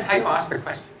kind of depends how you ask the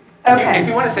question. Okay. If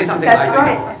you want to say something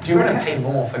like, do you want to pay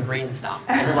more for green stuff?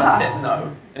 Everyone says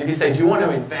no. And if you say, do you want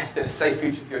to invest in a safe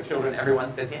future for your children? Everyone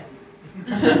says yes.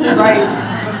 Right.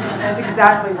 That's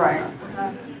exactly right.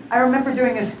 I remember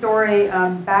doing a story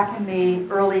back in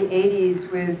the early 80s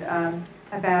with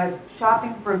about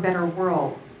shopping for a better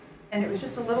world. And it was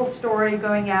just a little story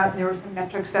going out, and there were some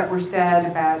metrics that were said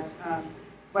about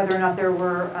whether or not there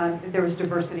was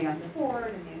diversity on the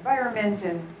board and the environment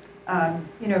and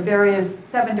you know, various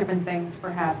 7 different things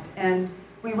perhaps. And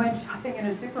we went shopping in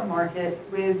a supermarket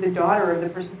with the daughter of the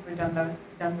person who had done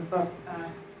the book.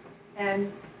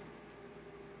 And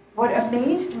what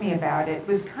amazed me about it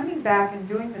was coming back and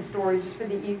doing the story just for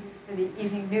the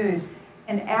evening news.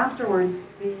 And afterwards,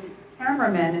 the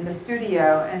cameramen in the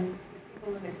studio and the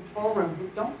people in the control room who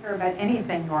don't care about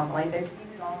anything normally, they've seen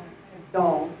it all kind of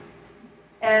dulled,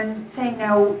 and saying,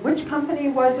 now, which company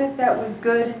was it that was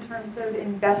good in terms of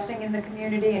investing in the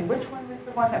community, and which one was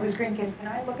the one that was green? Can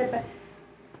I look at that?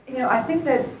 You know, I think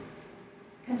that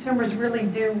consumers really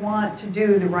do want to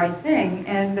do the right thing,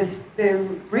 and the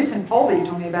recent poll that you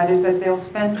told me about is that they'll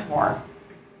spend more,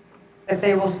 that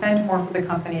they will spend more for the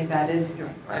company that is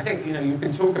doing it. I think, you know, you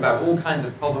can talk about all kinds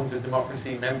of problems with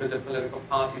democracy, members of political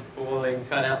parties falling,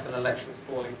 turnouts in elections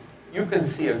falling. You can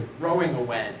see a growing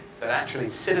awareness that actually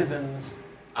citizens,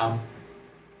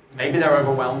 maybe they're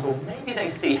overwhelmed, or maybe they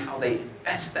see how they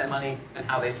invest their money and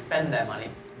how they spend their money.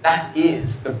 That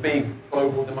is the big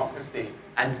global democracy.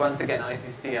 And once again,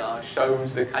 ICCR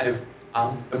shows the kind of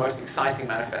the most exciting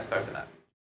manifesto for that.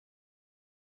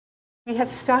 We have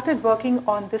started working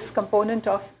on this component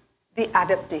of the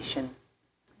adaptation.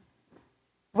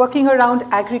 Working around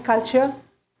agriculture,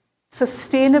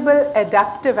 sustainable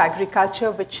adaptive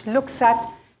agriculture, which looks at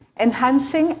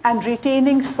enhancing and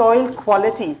retaining soil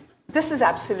quality. This is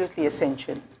absolutely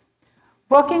essential.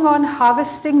 Working on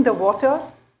harvesting the water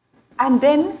and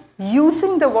then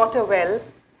using the water well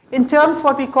in terms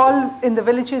what we call in the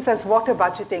villages as water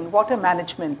budgeting, water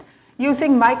management,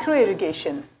 using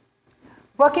micro-irrigation,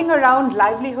 working around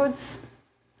livelihoods,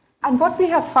 and what we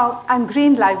have found, and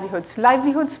green livelihoods,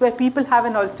 livelihoods where people have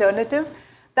an alternative,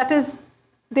 that is,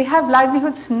 they have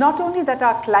livelihoods not only that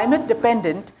are climate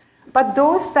dependent, but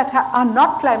those that are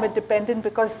not climate dependent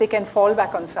because they can fall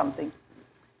back on something.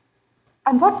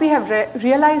 And what we have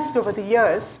realized over the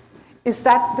years is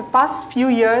that the past few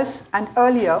years and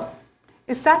earlier,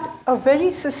 is that a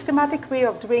very systematic way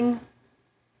of doing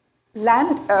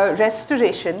land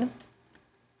restoration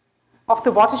of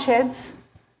the watersheds,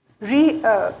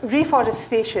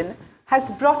 reforestation,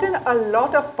 has brought in a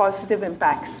lot of positive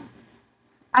impacts.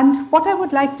 And what I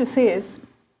would like to say is,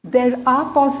 there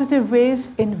are positive ways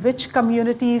in which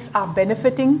communities are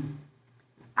benefiting.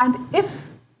 And if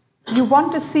you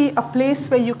want to see a place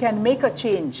where you can make a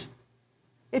change,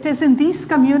 it is in these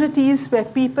communities where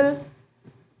people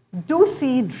do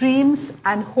see dreams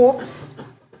and hopes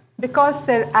because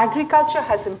their agriculture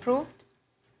has improved,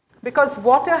 because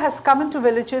water has come into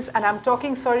villages, and I'm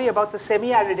talking, sorry, about the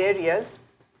semi-arid areas.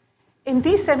 In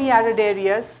these semi-arid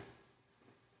areas,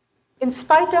 in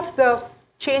spite of the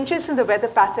changes in the weather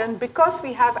pattern, because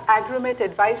we have agromet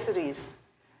advisories,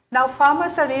 now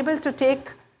farmers are able to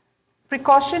take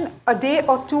precaution a day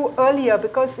or two earlier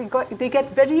because they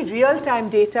get very real-time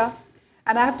data.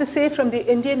 And I have to say from the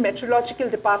Indian Meteorological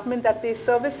Department that they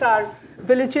service our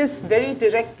villages very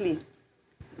directly.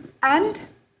 And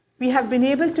we have been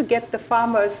able to get the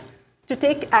farmers to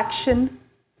take action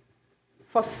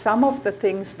for some of the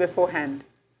things beforehand.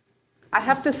 I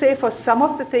have to say for some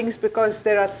of the things because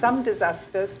there are some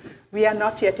disasters we are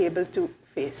not yet able to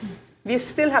face. we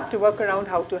still have to work around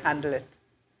how to handle it.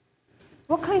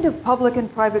 What kind of public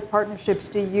and private partnerships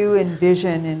do you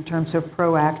envision in terms of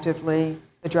proactively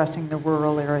addressing the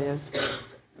rural areas?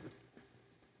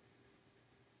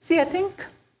 See, I think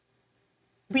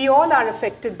we all are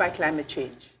affected by climate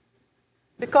change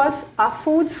because our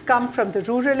foods come from the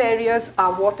rural areas,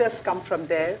 our waters come from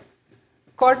there.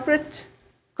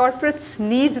 Corporates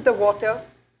need the water,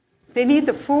 they need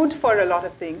the food for a lot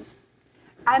of things.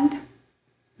 And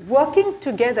working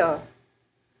together,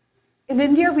 in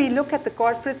India, we look at the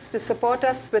corporates to support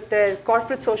us with their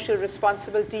corporate social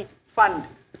responsibility fund,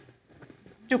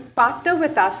 to partner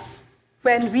with us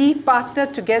when we partner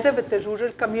together with the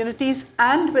rural communities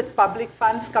and with public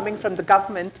funds coming from the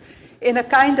government in a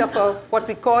kind of what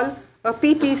we call a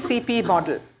PPCP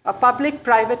model, a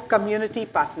public-private community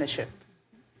partnership.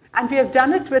 And we have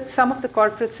done it with some of the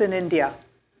corporates in India,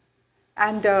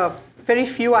 and very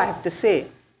few, I have to say.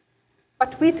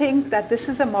 But we think that this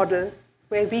is a model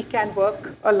where we can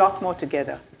work a lot more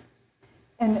together.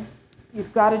 And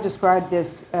you've got to describe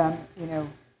this,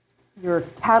 you're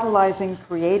catalyzing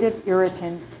creative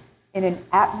irritants in an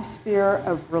atmosphere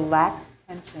of relaxed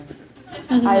tension.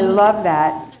 I love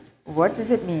that. What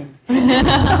does it mean?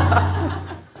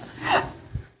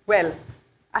 Well,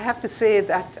 I have to say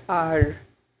that our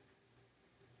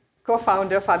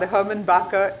co-founder, Father Hermann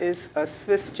Bacher, is a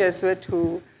Swiss Jesuit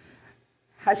who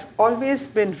has always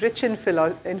been rich in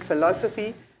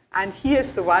philosophy, and he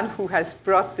is the one who has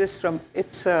brought this from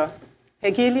its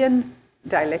Hegelian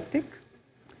dialectic.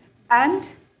 And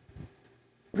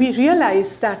we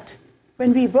realize that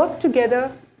when we work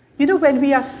together, when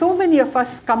we are so many of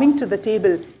us coming to the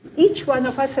table, each one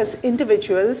of us as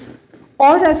individuals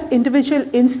or as individual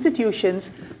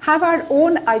institutions have our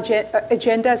own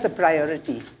agenda as a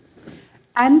priority.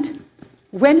 And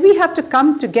when we have to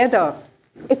come together,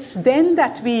 it's then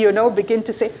that we, begin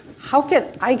to say, how can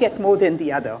I get more than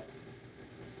the other?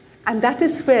 And that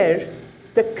is where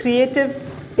the creative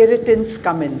irritants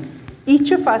come in.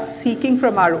 Each of us seeking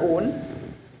from our own,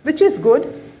 which is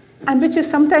good and which is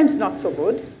sometimes not so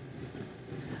good.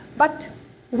 But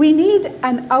we need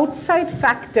an outside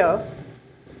factor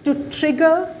to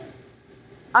trigger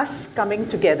us coming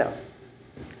together.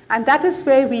 And that is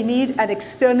where we need an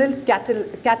external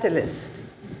catalyst.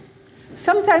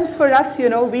 Sometimes for us,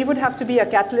 we would have to be a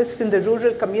catalyst in the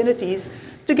rural communities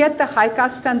to get the high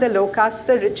caste and the low caste,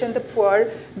 the rich and the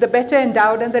poor, the better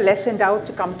endowed and the less endowed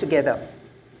to come together.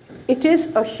 It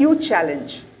is a huge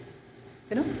challenge,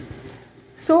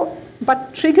 So,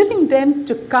 but triggering them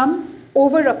to come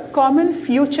over a common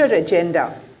future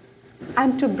agenda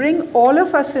and to bring all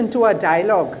of us into a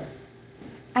dialogue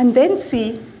and then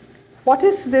see what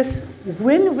is this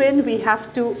win-win we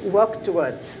have to work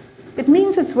towards. It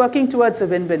means it's working towards a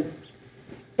win-win.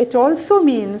 It also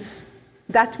means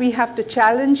that we have to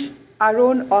challenge our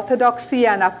own orthodoxy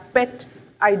and our pet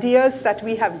ideas that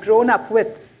we have grown up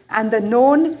with and the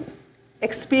known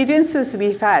experiences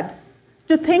we've had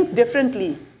to think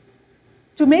differently,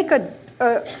 to make a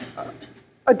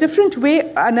different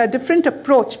way and a different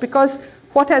approach, because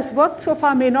what has worked so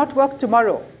far may not work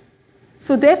tomorrow.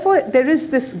 So therefore, there is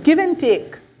this give and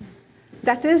take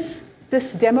that is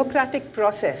this democratic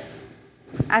process,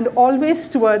 and always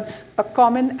towards a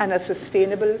common and a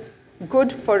sustainable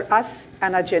good for us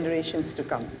and our generations to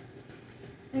come.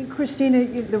 And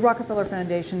Christina, the Rockefeller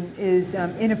Foundation is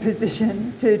in a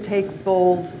position to take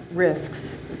bold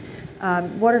risks.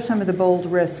 What are some of the bold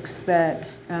risks that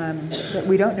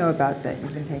we don't know about that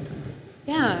you've been taking?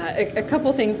 Yeah, a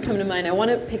couple things come to mind. I want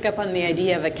to pick up on the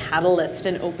idea of a catalyst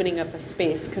and opening up a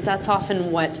space, because that's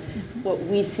often what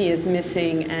we see as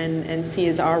missing and see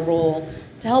as our role,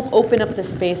 to help open up the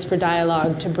space for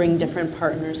dialogue, to bring different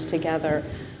partners together.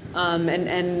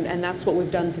 And that's what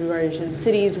we've done through our Asian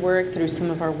Cities work, through some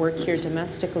of our work here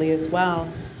domestically as well.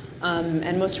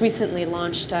 And most recently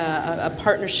launched a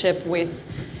partnership with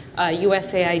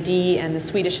USAID and the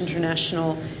Swedish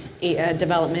International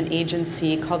Development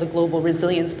Agency called the Global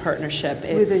Resilience Partnership.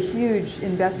 It's, with a huge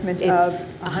investment of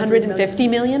 $150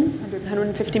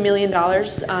 million.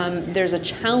 There's a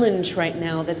challenge right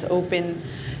now that's open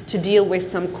to deal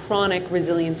with some chronic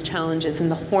resilience challenges in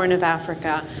the Horn of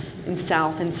Africa, in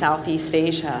South and Southeast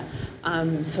Asia,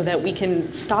 so that we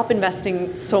can stop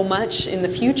investing so much in the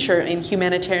future in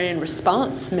humanitarian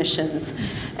response missions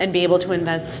and be able to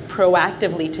invest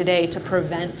proactively today to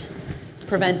prevent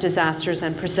disasters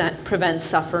and prevent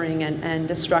suffering and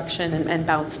destruction and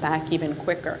bounce back even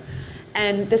quicker.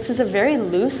 And this is a very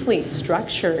loosely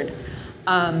structured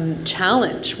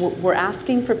challenge. We're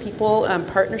asking for people,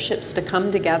 partnerships to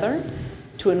come together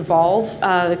to involve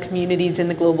the communities in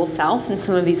the Global South in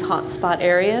some of these hotspot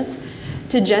areas,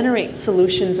 generate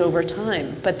solutions over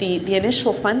time. But the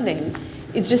initial funding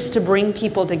is just to bring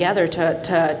people together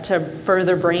to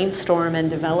further brainstorm and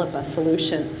develop a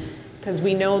solution. Because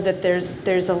we know that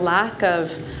there's a lack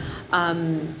of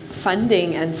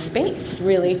funding and space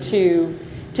really to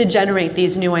generate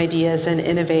these new ideas and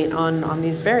innovate on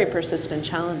these very persistent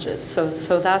challenges.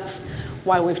 So that's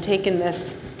why we've taken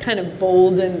this kind of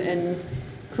bold and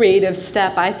creative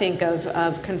step, I think,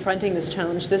 of confronting this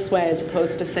challenge this way, as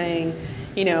opposed to saying,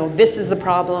 you know, this is the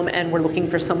problem and we're looking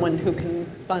for someone who can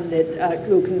fund it,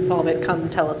 who can solve it, come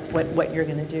tell us what you're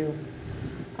going to do.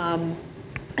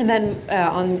 And then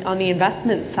on the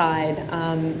investment side,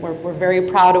 we're very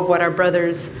proud of what our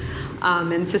brothers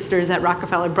and sisters at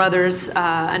Rockefeller Brothers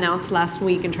announced last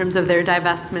week in terms of their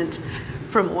divestment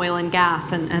from oil and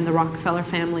gas, and the Rockefeller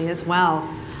family as well.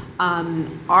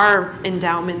 Our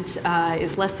endowment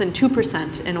is less than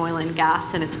 2% in oil and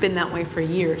gas, and it's been that way for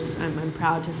years, I'm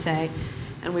proud to say.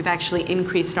 And we've actually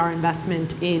increased our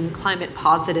investment in climate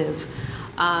positive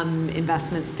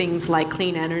investments, things like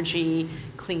clean energy,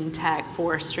 clean tech,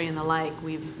 forestry, and the like.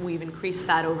 We've increased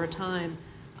that over time,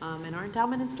 and our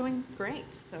endowment is doing great.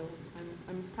 So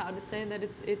I'm proud to say that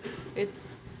it's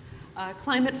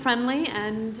climate friendly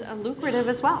and lucrative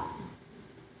as well.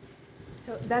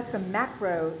 So that's the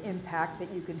macro impact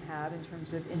that you can have in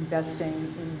terms of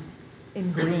investing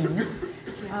in green.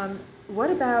 What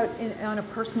about on a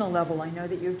personal level? I know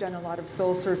that you've done a lot of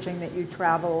soul searching, that you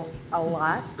travel a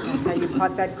lot. That's how you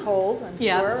caught that cold, I'm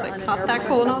sure. I caught that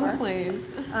cold on the plane.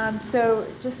 So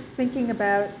just thinking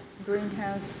about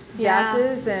greenhouse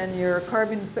gases and your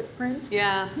carbon footprint.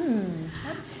 Yeah.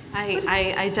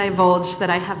 I divulged that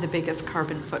I have the biggest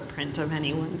carbon footprint of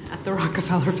anyone at the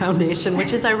Rockefeller Foundation,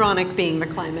 which is ironic being the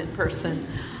climate person.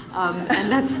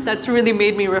 And that's really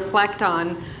made me reflect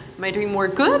on, am I doing more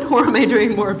good or am I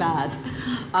doing more bad?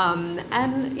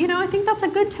 And you know, I think that's a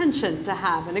good tension to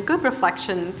have and a good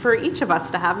reflection for each of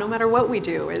us to have, no matter what we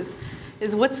do,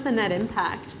 is what's the net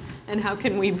impact and how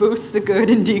can we boost the good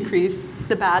and decrease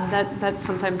the bad that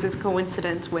sometimes is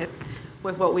coincident with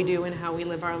what we do and how we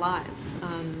live our lives.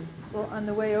 Well, on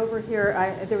the way over here,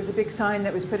 there was a big sign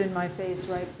that was put in my face,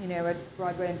 right, you know, at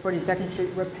Broadway and 42nd Street,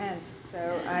 repent.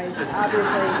 So I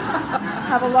obviously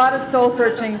have a lot of soul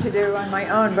searching to do on my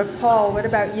own. But Paul, what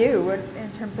about you? What,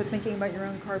 in terms of thinking about your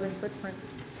own carbon footprint?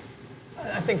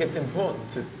 I think it's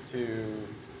important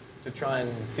to try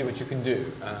and see what you can do.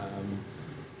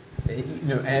 You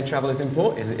know, air travel is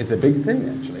important. Is a big thing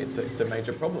actually. It's a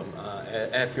major problem.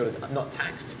 Air fuel is not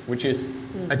taxed, which is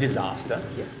a disaster.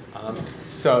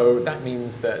 So that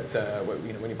means that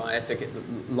you know, when you buy a ticket,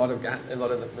 a lot of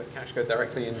the cash goes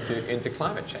directly into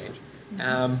climate change.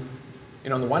 You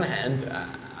know, on the one hand,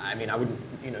 I mean, I wouldn't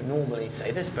normally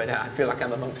say this, but I feel like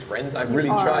I'm amongst friends. I've really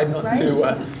tried not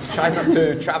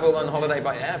to travel on holiday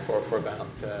by air for about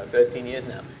 13 years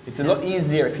now. It's a lot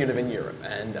easier if you live in Europe,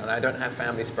 and I don't have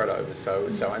family spread over,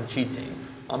 so I'm cheating.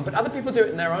 But other people do it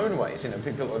in their own ways. You know,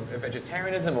 people of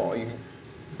vegetarianism,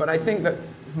 but I think that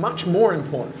much more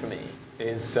important for me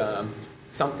is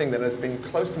something that has been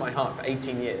close to my heart for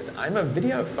 18 years. I'm a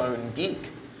video phone geek.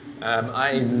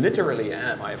 I literally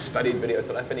am. I have studied video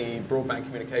telephony, broadband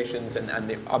communications, and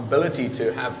the ability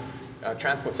to have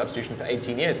transport substitution for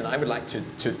 18 years. And I would like to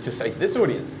say to this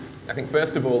audience, I think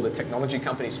first of all, the technology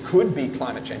companies could be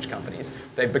climate change companies.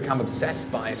 They've become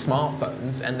obsessed by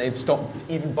smartphones, and they've stopped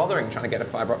even bothering trying to get a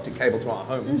fiber optic cable to our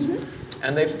homes.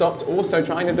 And they've stopped also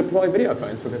trying to deploy video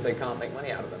phones because they can't make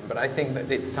money out of them. But I think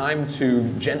that it's time to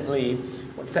gently,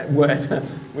 what's that word,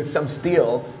 with some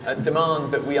steel,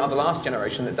 demand that we are the last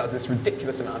generation that does this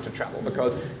ridiculous amount of travel,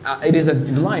 because it is a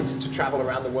delight to travel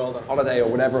around the world on holiday or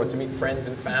whatever, or to meet friends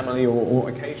and family, or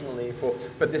occasionally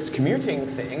but this commuting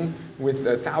thing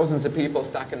with thousands of people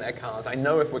stuck in their cars, I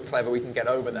know if we're clever we can get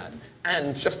over that.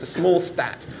 And just a small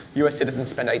stat, US citizens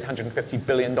spend $850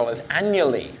 billion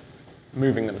annually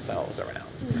moving themselves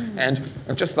around. And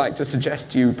I'd just like to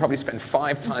suggest you probably spend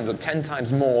 5 times or 10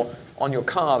 times more on your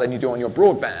car than you do on your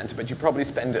broadband, but you probably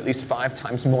spend at least 5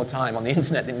 times more time on the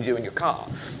internet than you do in your car.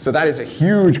 So that is a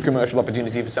huge commercial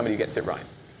opportunity for somebody who gets it right.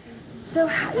 So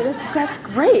that's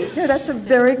great. No, that's a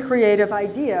very creative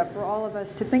idea for all of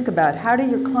us to think about. How do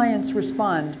your clients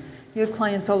respond? You have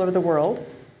clients all over the world.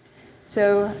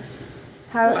 So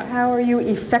how are you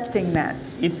effecting that?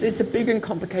 It's a big and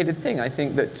complicated thing. I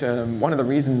think that one of the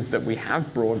reasons that we have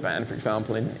broadband, for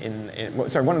example,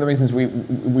 one of the reasons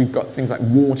we've got things like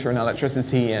water and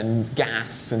electricity and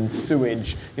gas and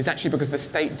sewage is actually because the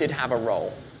state did have a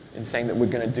role in saying that we're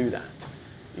going to do that.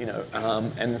 You know,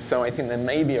 and so I think there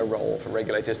may be a role for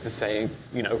regulators to say,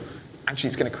 you know, actually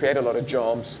it's going to create a lot of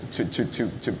jobs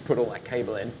to put all that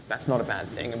cable in. That's not a bad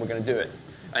thing, and we're going to do it.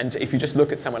 And if you just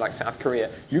look at somewhere like South Korea,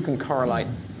 you can correlate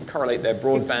their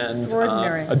broadband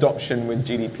adoption with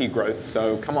GDP growth.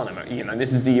 So come on, you know,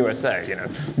 this is the USA. You know,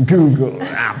 Google,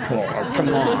 Apple, come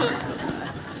on.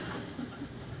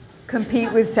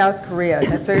 Compete with South Korea.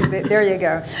 There you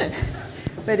go.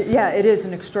 But yeah, it is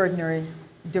an extraordinary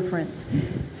difference.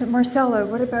 So Marcella,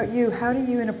 what about you? How do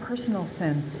you, in a personal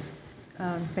sense,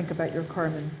 think about your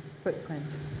carbon footprint?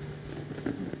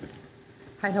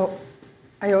 I know.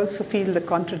 I also feel the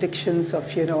contradictions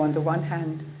of, you know, on the one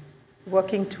hand,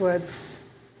 working towards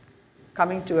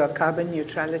coming to a carbon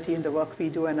neutrality in the work we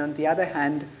do, and on the other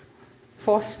hand,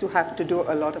 forced to have to do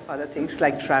a lot of other things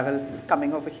like travel,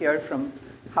 coming over here from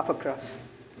half across.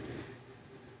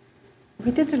 We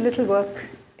did a little work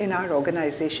in our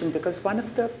organization because one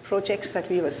of the projects that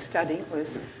we were studying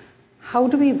was how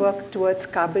do we work towards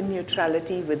carbon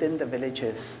neutrality within the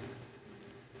villages?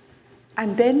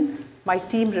 And then my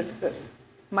team,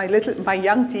 my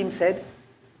young team said,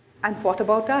 and what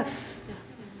about us?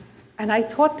 And I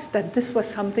thought that this was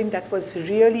something that was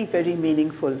really very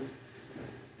meaningful.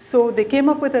 So they came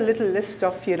up with a little list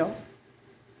of, you know,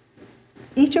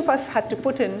 each of us had to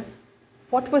put in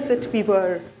what was it we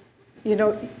were, you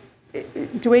know,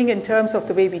 doing in terms of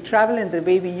the way we travel and the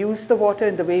way we use the water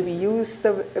and the way we use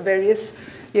the various,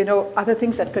 you know, other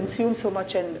things that consume so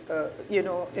much and, you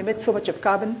know, emit so much of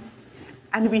carbon.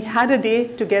 And we had a day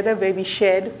together where we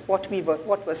shared what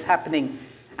was happening,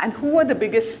 and who were the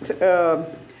biggest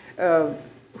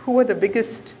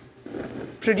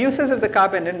producers of the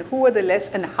carbon, and who were the less,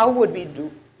 and how would we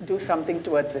do something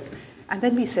towards it. And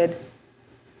then we said,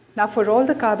 now for all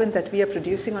the carbon that we are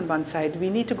producing on one side, we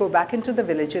need to go back into the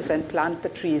villages and plant the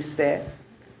trees there,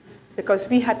 because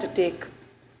we had to take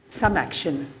some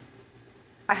action.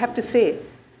 I have to say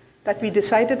that we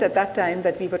decided at that time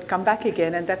that we would come back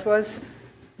again, and that was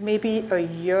maybe a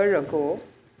year ago,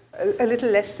 a little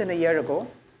less than a year ago.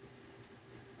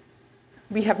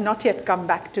 We have not yet come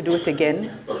back to do it again.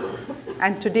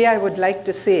 And today I would like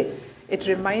to say, it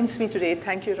reminds me today,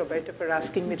 thank you Roberta for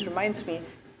asking me, it reminds me,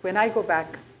 when I go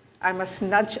back, I must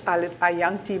nudge our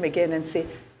young team again and say,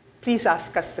 please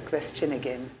ask us the question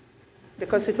again.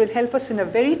 Because it will help us in a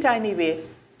very tiny way.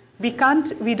 We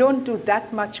don't do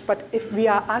that much, but if we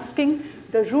are asking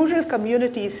the rural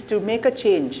communities to make a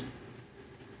change,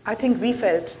 I think we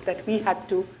felt that we had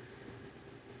to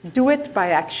do it by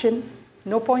action.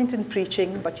 No point in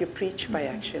preaching, but you preach by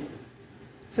action.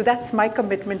 So that's my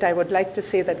commitment. I would like to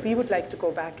say that we would like to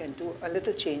go back and do a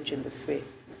little change in this way.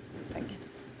 Thank you.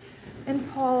 And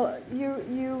Paul,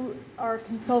 you are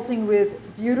consulting with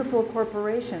beautiful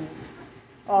corporations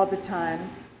all the time.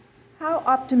 How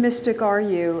optimistic are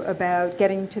you about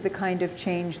getting to the kind of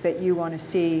change that you want to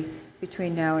see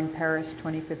between now and Paris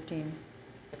 2015?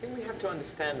 I think we have to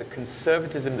understand the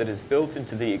conservatism that is built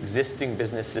into the existing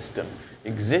business system.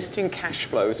 Existing cash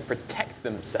flows protect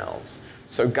themselves,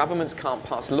 so governments can't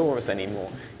pass laws anymore.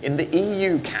 In the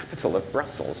EU capital of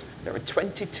Brussels, there are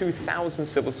 22,000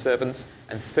 civil servants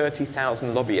and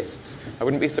 30,000 lobbyists. I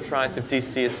wouldn't be surprised if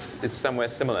DC is somewhere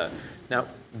similar. Now,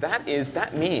 that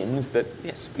means that,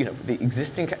 yes, you know, the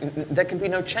existing, there can be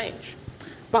no change.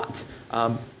 But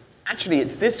actually,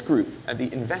 it's this group,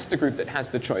 the investor group, that has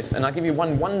the choice. And I'll give you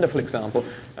one wonderful example.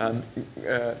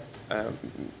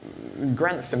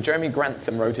 Jeremy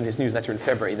Grantham wrote in his newsletter in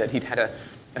February that he'd had a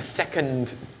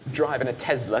second drive in a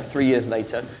Tesla 3 years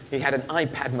later. He had an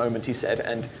iPad moment, he said,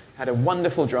 and had a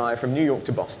wonderful drive from New York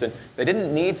to Boston. They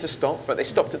didn't need to stop, but they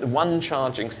stopped at the one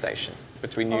charging station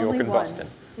between New York and Boston.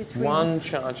 One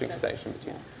charging station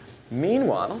between.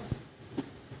 Meanwhile,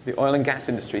 the oil and gas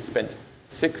industry spent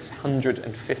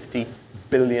 $650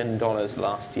 billion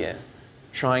last year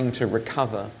trying to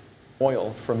recover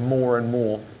oil from more and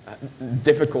more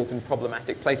difficult and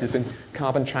problematic places. And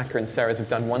Carbon Tracker and Ceres have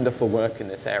done wonderful work in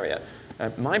this area.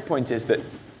 My point is that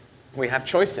we have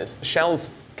choices. Shell's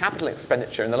capital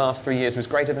expenditure in the last 3 years was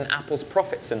greater than Apple's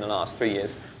profits in the last 3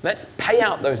 years. Let's pay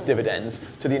out those dividends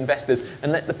to the investors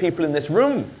and let the people in this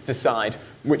room decide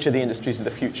which are the industries of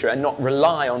the future, and not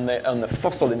rely on the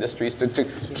fossil industries to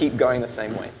keep going the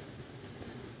same way.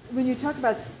 When you talk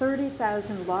about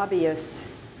 30,000 lobbyists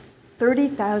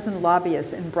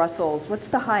in Brussels, what's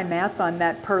the high math on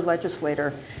that per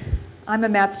legislator? I'm a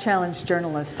math challenged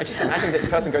journalist. I just imagine this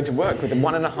person going to work with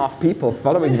 1.5 people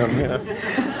following them. You know?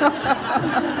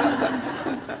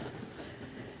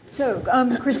 So,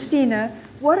 Christina,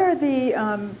 what are the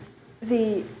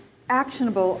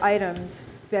actionable items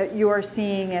that you are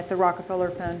seeing at the Rockefeller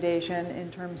Foundation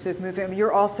in terms of moving? I mean,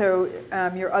 you're also,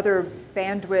 your other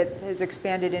bandwidth has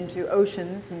expanded into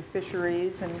oceans and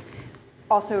fisheries and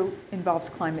also involves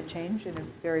climate change in a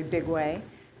very big way.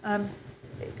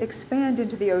 Expand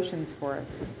into the oceans for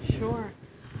us. Sure.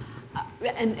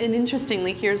 And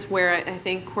interestingly, here's where I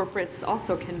think corporates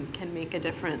also can make a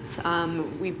difference.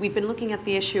 We've been looking at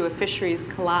the issue of fisheries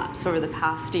collapse over the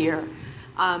past year,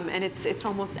 and it's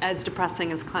almost as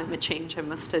depressing as climate change, I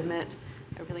must admit.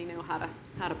 I really know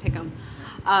how to pick them.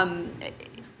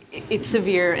 It's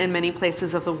severe in many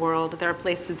places of the world. There are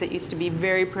places that used to be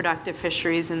very productive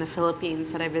fisheries in the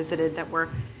Philippines that I visited that were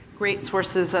great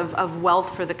sources of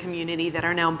wealth for the community that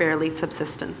are now barely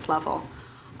subsistence level.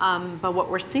 But what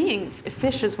we're seeing,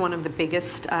 fish is one of the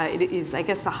biggest, it is, I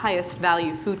guess, the highest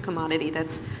value food commodity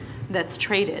that's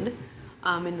traded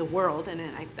in the world. And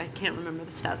I can't remember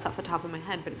the stats off the top of my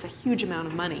head, but it's a huge amount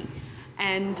of money.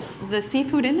 And the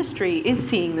seafood industry is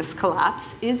seeing this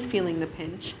collapse, is feeling the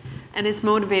pinch, and is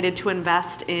motivated to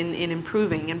invest in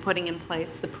improving and putting in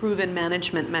place the proven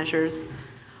management measures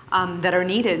that are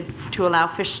needed to allow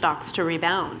fish stocks to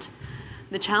rebound.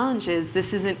 The challenge is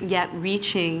this isn't yet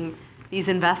reaching, these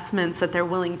investments that they're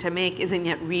willing to make isn't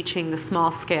yet reaching the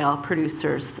small-scale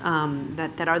producers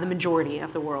that are the majority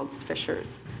of the world's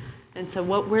fishers. And so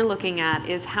what we're looking at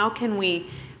is how can we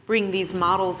bring these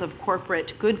models of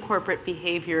good corporate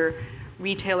behavior,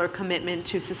 retailer commitment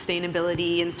to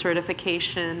sustainability and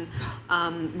certification,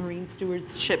 Marine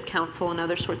Stewardship Council and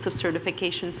other sorts of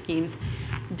certification schemes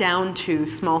down to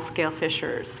small-scale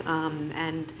fishers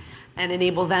and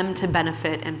enable them to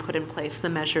benefit and put in place the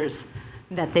measures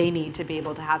that they need to be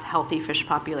able to have healthy fish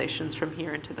populations from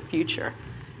here into the future.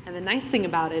 And the nice thing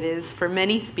about it is for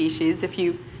many species, if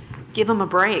you give them a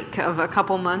break of a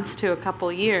couple months to a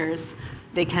couple years,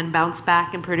 they can bounce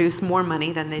back and produce more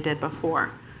money than they did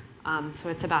before. So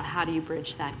it's about how do you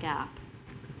bridge that gap.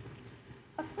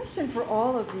 A question for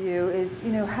all of you is,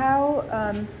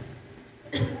 how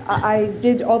I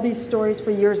did all these stories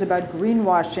for years about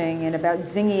greenwashing and about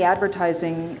zingy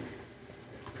advertising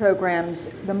programs,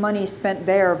 the money spent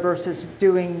there versus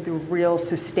doing the real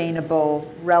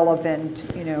sustainable, relevant,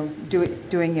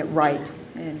 doing it right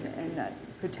and not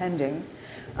pretending.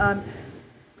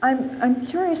 I'm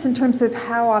curious in terms of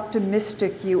how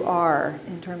optimistic you are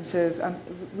in terms of,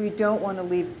 we don't want to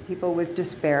leave people with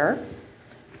despair.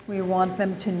 We want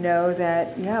them to know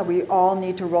that, yeah, we all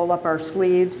need to roll up our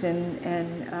sleeves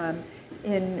and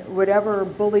in whatever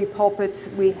bully pulpits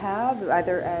we have,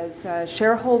 either as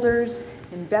shareholders,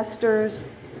 investors,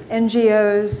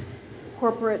 NGOs,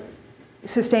 corporate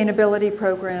sustainability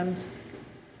programs.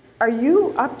 Are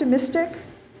you optimistic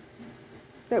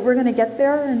that we're going to get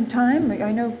there in time?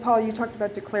 I know, Paul, you talked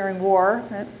about declaring war.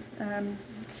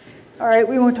 All right,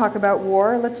 we won't talk about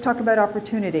war. Let's talk about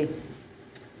opportunity.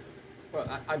 Well,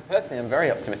 I personally am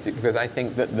very optimistic because I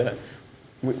think that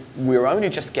we're only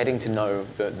just getting to know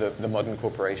the modern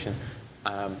corporation.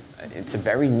 It's a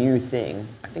very new thing.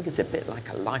 I think it's a bit like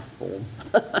a life form.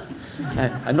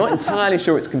 I'm not entirely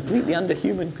sure it's completely under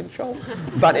human control,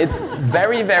 but it's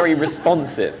very, very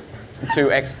responsive to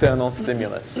external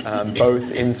stimulus,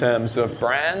 both in terms of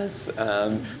brands.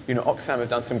 Oxfam have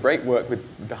done some great work with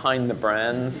behind the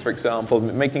brands, for example,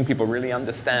 making people really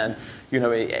understand.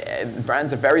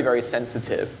 Brands are very, very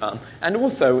sensitive. And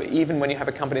also, even when you have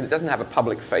a company that doesn't have a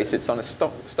public face, it's on a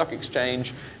stock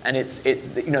exchange, and it's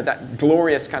that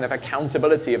glorious kind of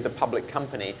accountability of the public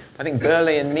company. I think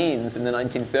Burley and Means in the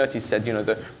 1930s said,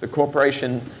 the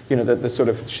corporation, the sort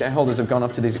of shareholders have gone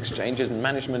off to these exchanges and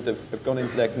management have gone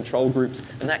into their control groups,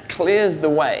 and that clears the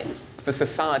way for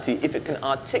society if it can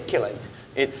articulate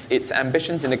its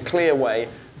ambitions in a clear way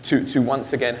to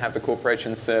once again have the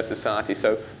corporation serve society.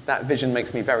 So that vision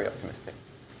makes me very optimistic.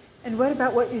 And what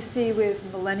about what you see with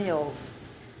millennials?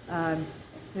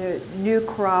 The new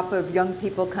crop of young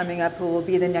people coming up who will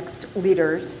be the next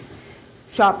leaders,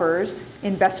 shoppers,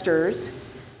 investors.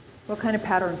 What kind of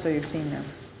patterns are you seeing there?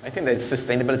 I think that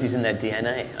sustainability is in their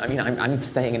DNA. I mean, I'm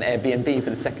staying in Airbnb for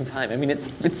the second time. I mean, I'm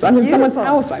in someone's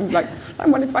house. I'm like, I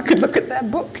wonder if I could look at their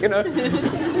book.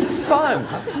 It's fun.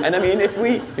 And I mean, if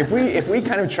we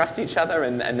kind of trust each other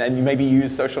and then maybe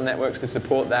use social networks to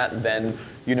support that, then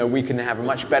we can have a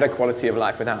much better quality of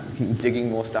life without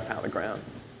digging more stuff out of the ground.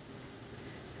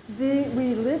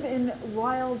 We live in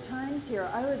wild times here.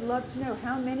 I would love to know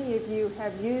how many of you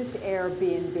have used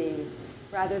Airbnb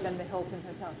rather than the Hilton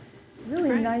Hotel.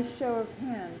 Really nice show of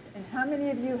hands. And how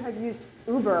many of you have used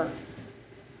Uber?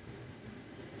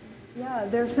 Yeah,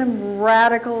 there's some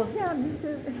radical,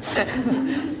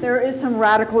 there is some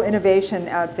radical innovation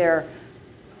out there.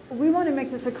 We want to make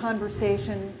this a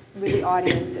conversation with the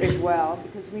audience as well,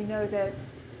 because we know that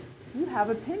you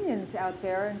have opinions out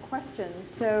there and questions.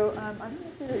 So I don't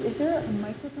know if is there a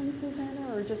microphone,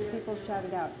 Susanna, or just people shout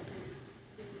it out?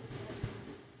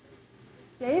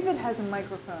 David has a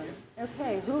microphone.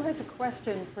 Okay, who has a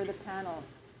question for the panel?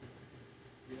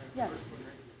 Yes.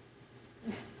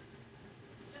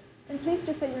 And please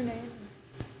just say your name.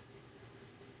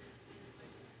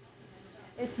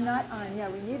 It's not on. Yeah,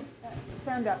 we need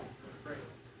sound up.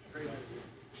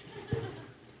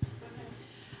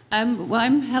 Well,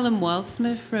 I'm Helen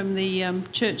Wildsmith from the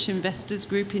Church Investors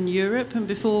Group in Europe, and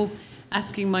before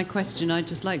asking my question, I'd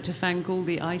just like to thank all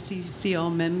the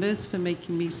ICCR members for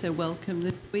making me so welcome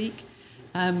this week.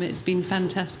 It's been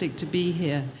fantastic to be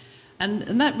here. And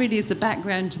that really is the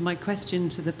background to my question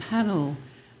to the panel.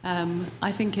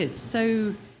 I think it's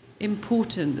so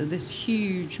important that this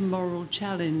huge moral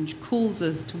challenge calls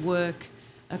us to work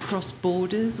across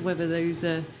borders, whether those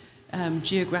are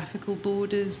geographical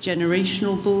borders,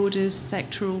 generational borders,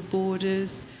 sectoral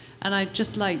borders. And I'd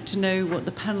just like to know what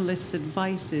the panelists'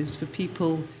 advice is for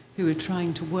people who are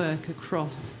trying to work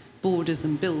across borders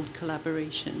and build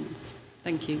collaborations.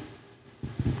 Thank you.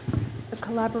 A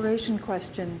collaboration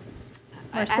question.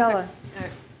 Marcella.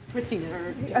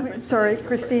 Christina. Sorry,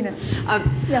 Christina.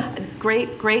 Yeah.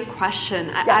 Great question.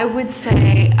 Yes. I would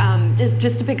say,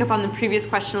 just to pick up on the previous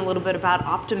question a little bit about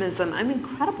optimism, I'm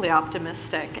incredibly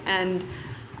optimistic. And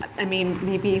I mean,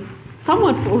 maybe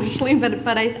somewhat foolishly,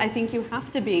 but I think you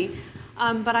have to be.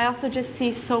 But I also just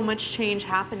see so much change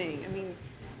happening. I mean,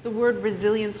 the word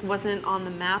resilience wasn't on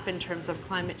the map in terms of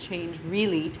climate change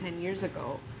really 10 years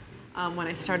ago. When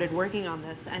I started working on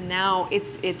this, and now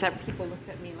it's that people looked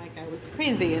at me like I was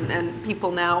crazy, and people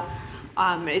now,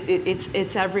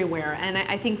 it's everywhere. And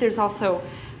I think there's also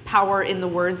power in the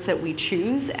words that we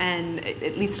choose, and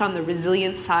at least on the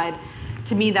resilience side,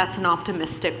 to me that's an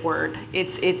optimistic word.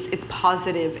 It's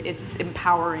positive, it's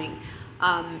empowering,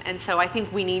 and so I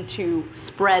think we need to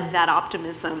spread that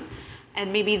optimism,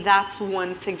 and maybe that's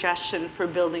one suggestion for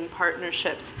building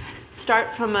partnerships. Start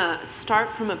from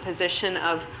a position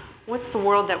of what's the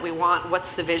world that we want,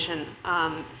 what's the vision,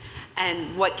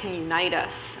 and what can unite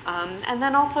us. And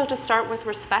then also to start with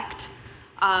respect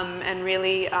and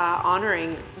really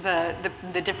honoring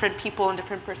the different people and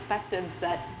different perspectives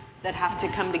that have to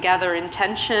come together in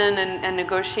tension and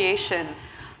negotiation,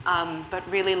 but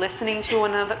really listening to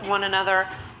one another,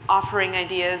 offering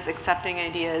ideas, accepting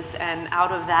ideas, and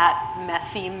out of that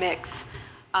messy mix,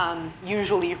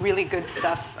 usually really good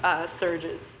stuff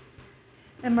surges.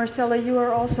 And Marcella, you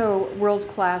are also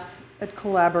world-class at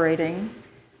collaborating.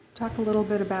 Talk a little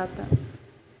bit about that.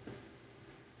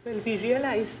 Well, we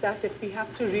realize that if we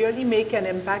have to really make an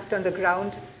impact on the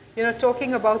ground, you know,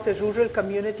 talking about the rural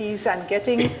communities and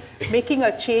making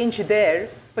a change there,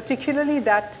 particularly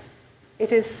that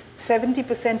it is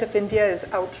 70% of India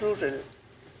is out rural.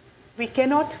 We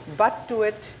cannot but do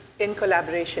it in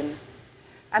collaboration.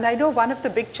 And I know one of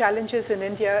the big challenges in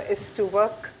India is to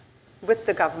work with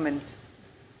the government.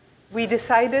 We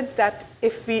decided that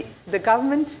if we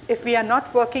are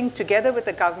not working together with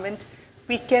the government,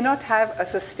 we cannot have a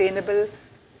sustainable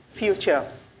future.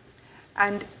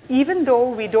 And even though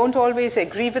we don't always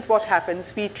agree with what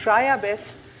happens, we try our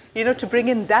best, you know, to bring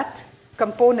in that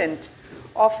component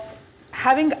of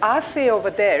having our say over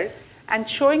there and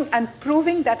showing and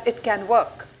proving that it can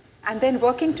work, and then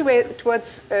working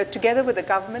towards together with the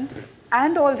government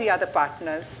and all the other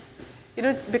partners, you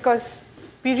know, because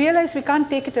we realize we can't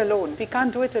take it alone. We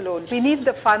can't do it alone. We need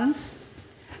the funds.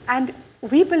 And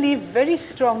we believe very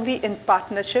strongly in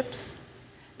partnerships,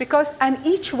 and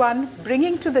each one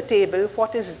bringing to the table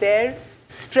what is their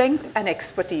strength and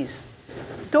expertise.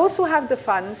 Those who have the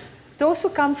funds, those who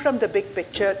come from the big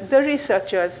picture, the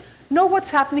researchers, know what's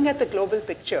happening at the global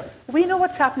picture. We know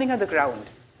what's happening on the ground.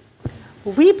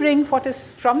 We bring what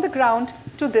is from the ground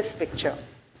to this picture.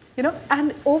 You know,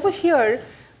 and over here,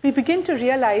 we begin to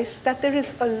realize that there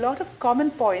is a lot of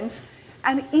common points,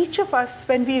 and each of us,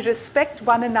 when we respect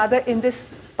one another in this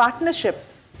partnership,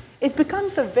 it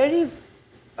becomes a very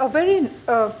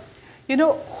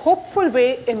hopeful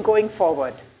way in going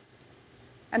forward.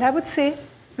 And I would say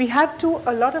we have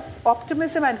a lot of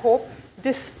optimism and hope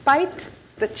despite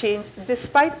the change,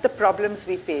 despite the problems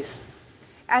we face.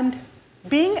 And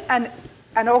being an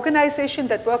organization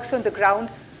that works on the ground,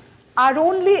 our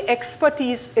only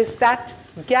expertise is that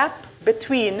gap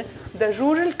between the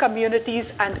rural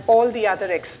communities and all the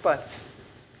other experts.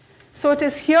 So it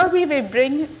is here we will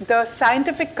bring the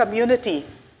scientific community,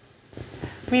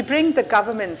 we bring the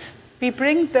governments, we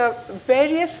bring the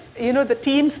various, the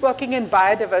teams working in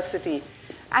biodiversity,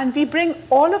 and we bring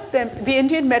all of them, the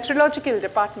Indian Meteorological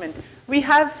Department. We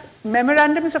have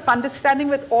memorandums of understanding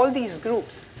with all these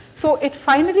groups. So it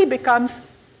finally becomes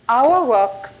our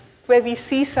work where we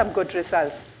see some good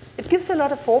results. It gives a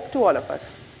lot of hope to all of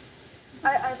us.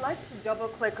 I'd like to double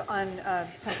click on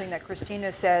something that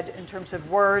Christina said in terms of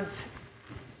words.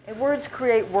 Words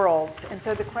create worlds, and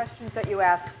so the questions that you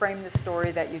ask frame the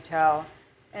story that you tell.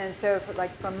 And so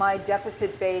from my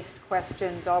deficit-based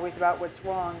questions, always about what's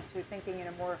wrong, to thinking in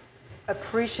a more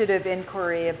appreciative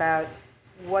inquiry about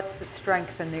what's the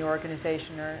strength in the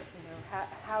organization, or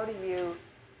how do you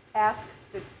ask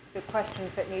the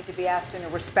questions that need to be asked in a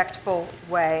respectful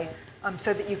way,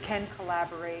 so that you can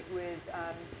collaborate with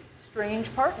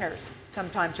strange partners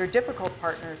sometimes, or difficult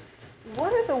partners.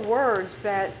 What are the words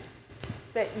that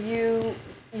you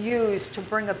use to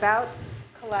bring about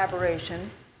collaboration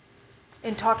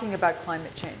in talking about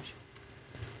climate change?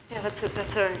 Yeah,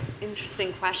 that's an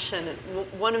interesting question.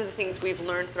 One of the things we've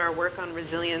learned through our work on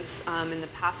resilience in the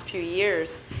past few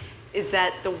years is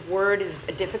that the word is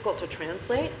difficult to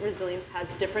translate. Resilience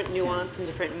has different nuance and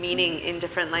different meaning in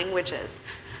different languages.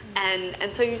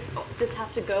 And so you just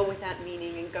have to go with that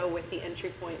meaning and go with the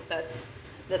entry point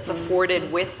that's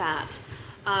afforded with that.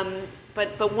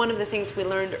 But one of the things we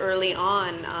learned early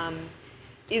on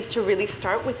is to really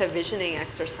start with a visioning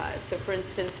exercise. So for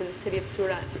instance, in the city of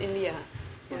Surat, India,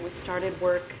 when we started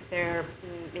work there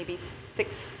maybe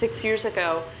six years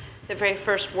ago, the very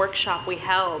first workshop we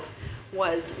held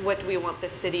was, what do we want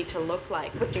this city to look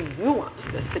like? What do you want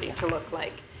this city to look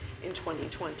like in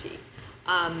 2020?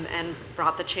 And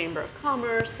brought the Chamber of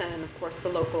Commerce and, of course, the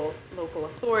local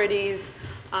authorities,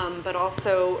 but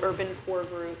also urban core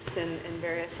groups and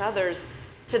various others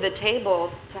to the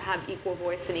table to have equal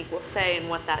voice and equal say in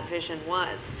what that vision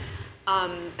was.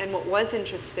 And what was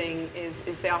interesting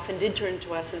is they often did turn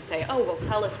to us and say, oh, well,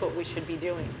 tell us what we should be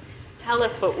doing. Tell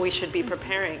us what we should be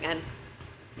preparing. And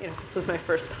this was my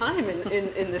first time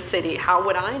in the city. How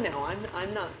would I know?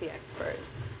 I'm not the expert.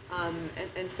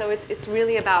 And so it's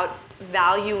really about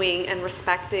valuing and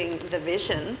respecting the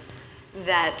vision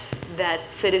that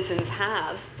citizens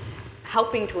have,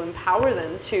 helping to empower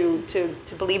them to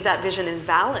believe that vision is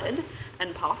valid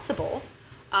and possible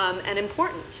and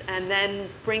important, and then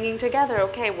bringing together,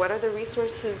 okay, what are the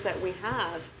resources that we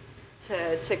have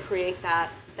to create that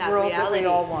world reality that we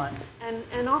all want.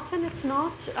 And often it's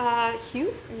not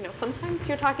huge. Sometimes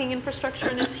you're talking infrastructure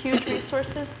and it's huge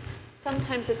resources.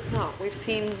 Sometimes it's not. We've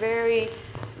seen very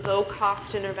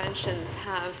low-cost interventions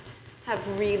have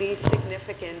really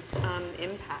significant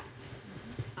impacts.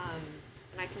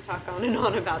 And I can talk on and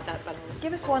on about that, but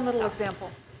give us one little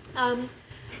example.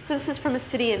 So this is from a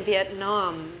city in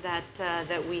Vietnam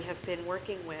that we have been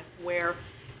working with, where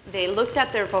they looked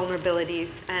at their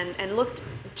vulnerabilities and looked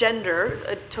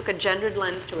took a gendered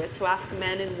lens to it, so asked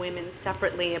men and women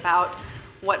separately about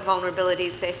what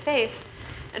vulnerabilities they faced,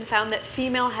 and found that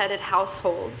female-headed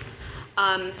households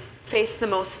face the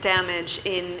most damage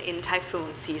in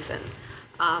typhoon season.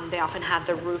 They often had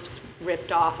the roofs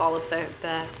ripped off, all of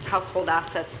the household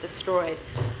assets destroyed.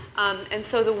 And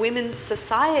so the Women's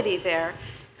Society there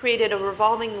created a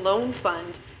revolving loan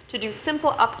fund to do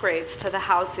simple upgrades to the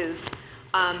houses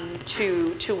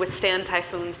to withstand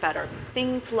typhoons better.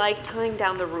 Things like tying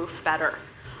down the roof better,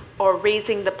 or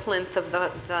raising the plinth of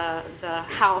the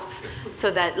house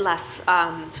so that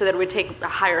it would take a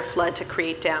higher flood to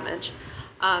create damage.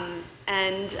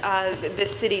 And the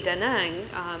city Da Nang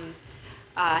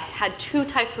had 2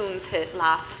 typhoons hit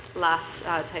last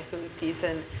typhoon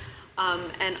season,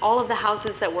 and all of the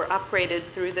houses that were upgraded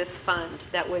through this fund,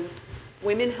 that was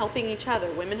women helping each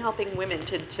other, women helping women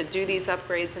to do these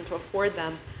upgrades and to afford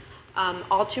them,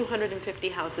 all 250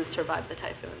 houses survived the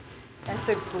typhoons. That's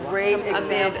a great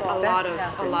example. Amid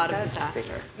a lot of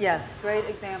disaster. Yes, great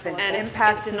example. And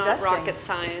impact it's not rocket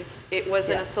science. It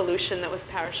wasn't a solution that was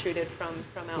parachuted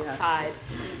from outside,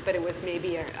 but it was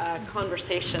maybe a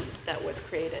conversation that was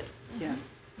created. Yeah.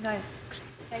 Nice.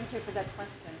 Thank you for that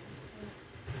question.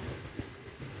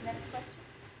 Next question.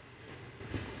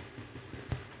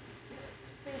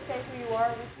 Please say who you are.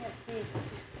 We can't see.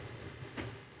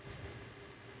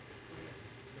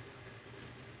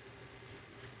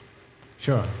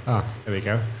 Sure. There we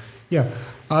go. Yeah.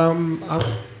 I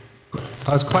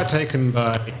was quite taken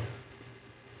by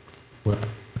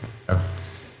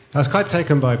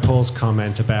Paul's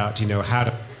comment about how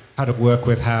to work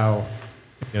with how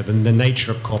the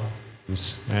nature of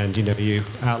corporations, and you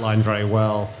outlined very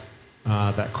well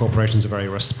that corporations are very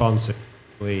responsive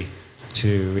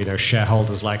to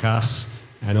shareholders like us,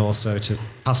 and also to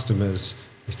customers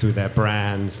through their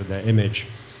brands and their image.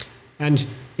 And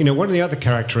one of the other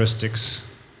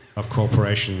characteristics of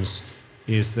corporations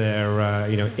is their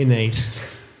innate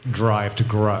drive to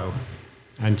grow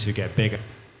and to get bigger.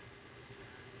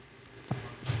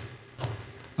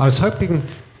 I was hoping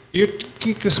you'd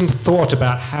give some thought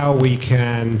about how we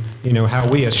can, how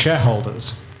we as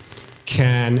shareholders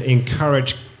can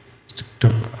encourage to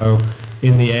grow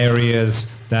in the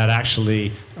areas that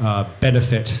actually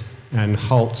benefit and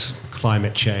halt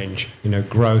climate change,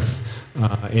 growth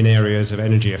in areas of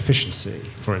energy efficiency,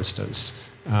 for instance,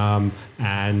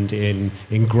 and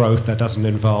in growth that doesn't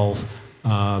involve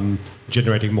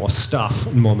generating more stuff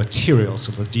and more materials,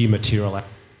 so the dematerial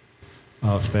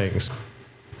of things.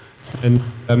 And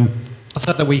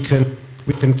so that we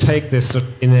can take this sort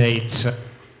of innate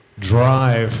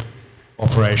drive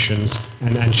operations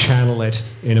and channel it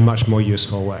in a much more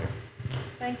useful way.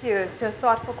 Thank you. It's a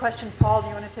thoughtful question. Paul, do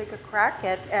you want to take a crack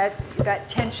at that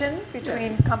tension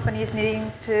between companies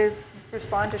needing to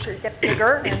respond to get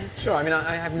bigger? Sure. I mean,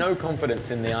 I have no confidence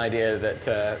in the idea that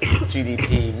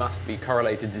GDP must be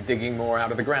correlated to digging more out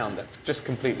of the ground. That's just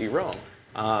completely wrong.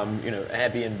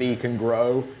 Airbnb can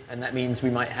grow, and that means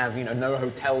we might have, no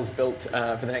hotels built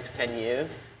for the next 10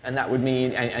 years, and that would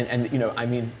mean,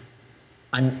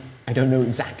 I don't know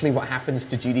exactly what happens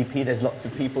to GDP. There's lots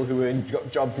of people who are in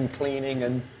jobs in cleaning,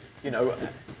 and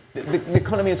the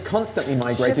economy is constantly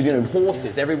migrated.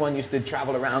 Horses. Everyone used to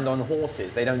travel around on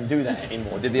horses. They don't do that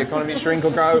anymore. Did the economy shrink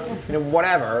or grow?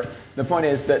 Whatever. The point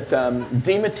is that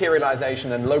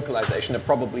dematerialization and localization are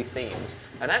probably themes.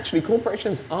 And actually,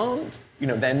 corporations aren't.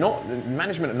 They're not.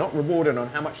 Management are not rewarded on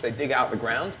how much they dig out the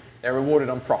ground. They're rewarded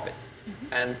on profits.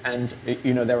 And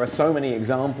there are so many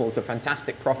examples of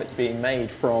fantastic profits being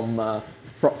made from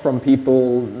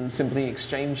people simply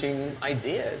exchanging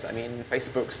ideas. I mean,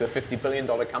 Facebook's a $50 billion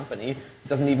company,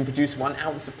 doesn't even produce 1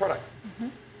 ounce of product.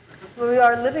 Well, we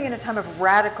are living in a time of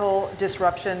radical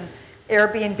disruption.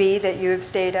 Airbnb that you have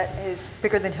stayed at is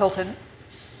bigger than Hilton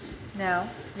now.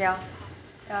 Yeah.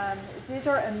 These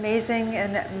are amazing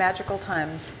and magical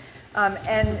times.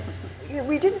 And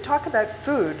we didn't talk about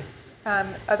food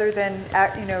other than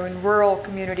in rural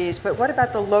communities, but what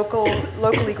about the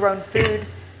locally grown food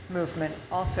movement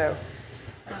also?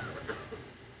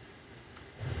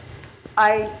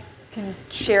 I can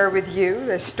share with you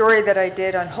the story that I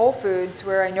did on Whole Foods,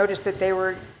 where I noticed that they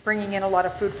were bringing in a lot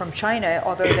of food from China,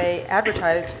 although they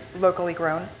advertise locally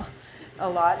grown a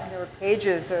lot, and there were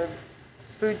pages of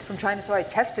foods from China, so I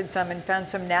tested some and found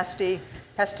some nasty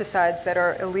pesticides that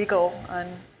are illegal on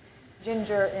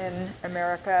ginger in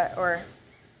America, or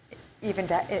even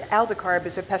aldicarb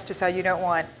is a pesticide you don't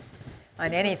want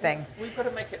on anything. We've got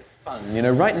to make it fun.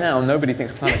 Right now, nobody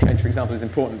thinks climate change, for example, is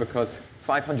important because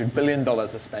 $500 billion are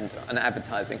spent on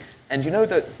advertising. And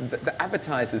that the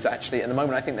advertisers actually, at the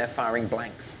moment, I think they're firing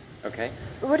blanks. Okay?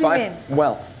 What do you mean?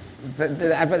 Well,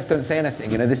 the adverts don't say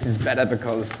anything. This is better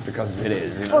because it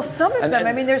is. Well, some of them.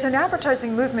 I mean, there's an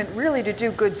advertising movement really to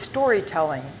do good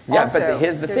storytelling. Yeah, also. But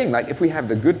here's the thing. Like, if we have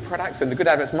the good products and the good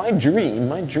adverts, my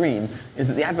dream is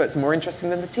that the adverts are more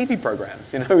interesting than the TV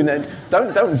programs. And then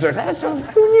don't sort of, that's so,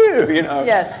 who knew?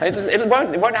 Yes. It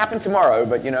won't happen tomorrow.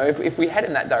 But if we head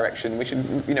in that direction, we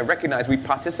should recognize we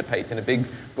participate in a big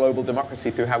global democracy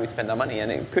through how we spend our money,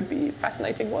 and it could be a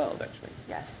fascinating world, actually.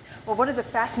 Yes. Well, one of the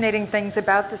fascinating things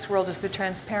about this world is the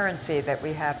transparency that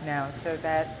we have now, so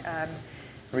that...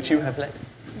 which you have led.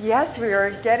 Yes, we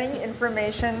are getting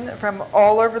information from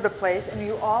all over the place, and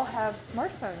you all have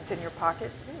smartphones in your pocket,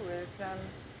 too, with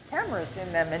cameras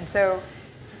in them. And so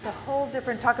it's a whole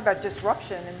different talk about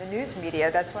disruption in the news media.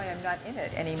 That's why I'm not in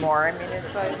it anymore. I mean,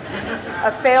 it's like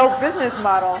a failed business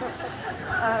model.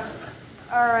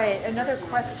 All right, another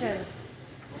question.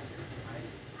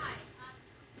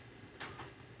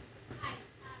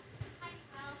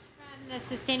 The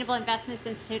Sustainable Investments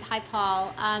Institute. Hi,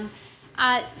 Paul.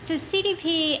 So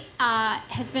CDP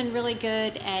has been really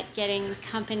good at getting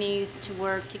companies to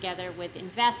work together with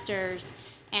investors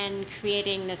and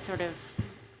creating this sort of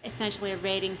essentially a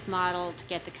ratings model to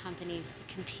get the companies to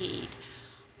compete.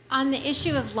 On the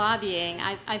issue of lobbying,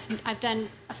 I've done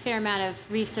a fair amount of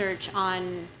research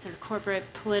on sort of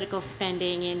corporate political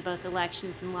spending in both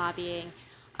elections and lobbying.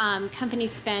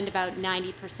 Companies spend about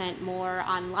 90% more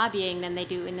on lobbying than they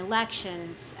do in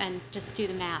elections, and just do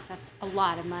the math, that's a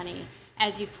lot of money,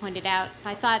 as you've pointed out. So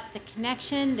I thought the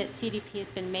connection that CDP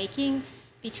has been making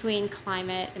between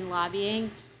climate and lobbying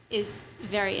is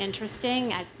very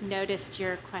interesting. I've noticed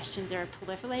your questions are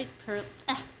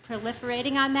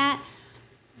proliferating on that.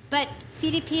 But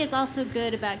CDP is also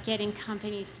good about getting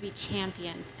companies to be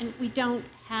champions, and we don't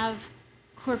have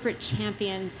corporate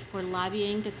champions for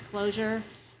lobbying disclosure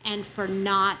and for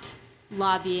not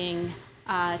lobbying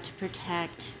to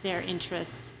protect their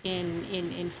interests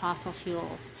in fossil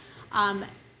fuels.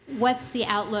 What's the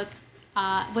outlook,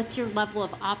 what's your level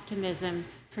of optimism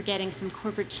for getting some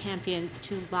corporate champions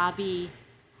to lobby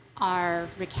our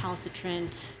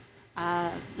recalcitrant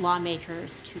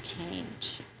lawmakers to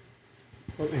change?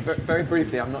 Well, very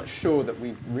briefly, I'm not sure that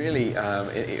we've really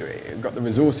got the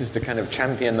resources to kind of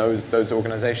champion those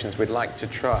organizations. We'd like to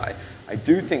try. I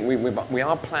do think we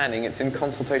are planning, it's in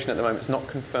consultation at the moment, it's not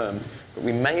confirmed, but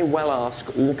we may well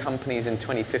ask all companies in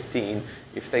 2015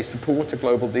 if they support a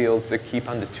global deal to keep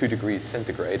under 2 degrees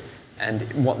centigrade and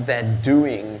what they're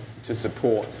doing to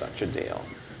support such a deal.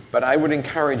 But I would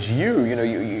encourage you,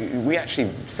 we actually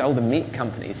seldom meet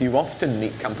companies. You often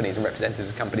meet companies and representatives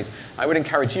of companies. I would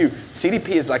encourage you. CDP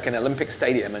is like an Olympic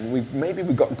stadium, and maybe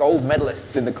we've got gold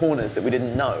medalists in the corners that we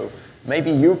didn't know.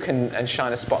 Maybe you can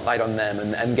shine a spotlight on them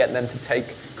and get them to take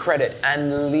credit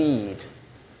and lead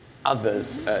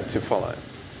others to follow.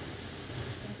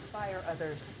 Inspire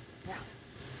others. Yeah.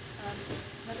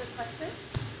 Another question?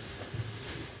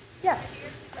 Yes.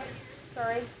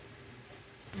 Sorry.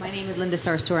 My name is Linda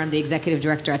Sarsour. I'm the Executive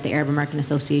Director at the Arab American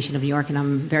Association of New York, and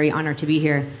I'm very honored to be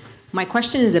here. My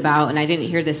question is about, and I didn't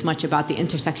hear this much, about the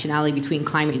intersectionality between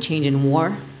climate change and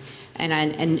war,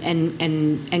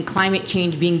 and climate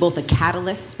change being both a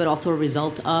catalyst but also a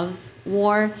result of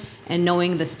war, and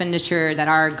knowing the expenditure that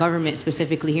our government,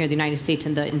 specifically here in the United States,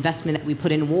 and the investment that we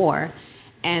put in war,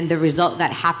 and the result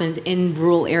that happens in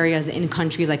rural areas in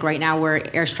countries like right now where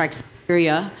airstrikes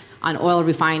Syria on oil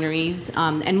refineries,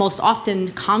 and most often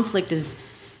conflict is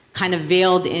kind of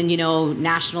veiled in,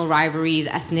 national rivalries,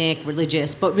 ethnic,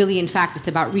 religious, but really, in fact, it's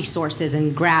about resources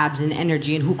and grabs and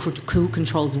energy and who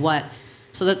controls what.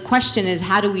 So the question is,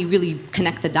 how do we really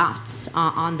connect the dots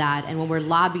on that? And when we're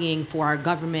lobbying for our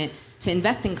government to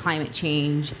invest in climate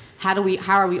change, how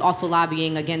are we also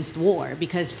lobbying against war?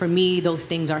 Because for me, those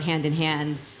things are hand in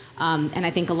hand. And I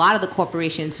think a lot of the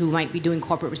corporations who might be doing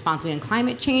corporate responsibility and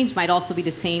climate change might also be the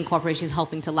same corporations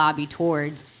helping to lobby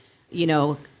towards,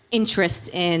 interests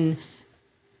in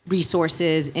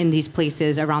resources in these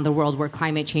places around the world where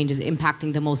climate change is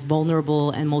impacting the most vulnerable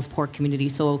and most poor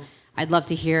communities. So I'd love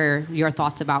to hear your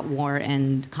thoughts about war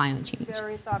and climate change.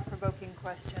 Very thought-provoking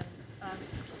question.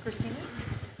 Christina?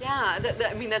 Yeah,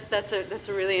 that's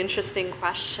a really interesting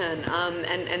question,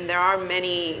 and there are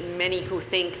many who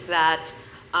think that.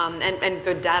 And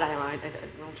good data, I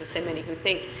won't just say many who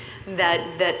think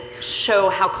that show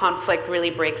how conflict really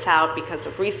breaks out because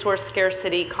of resource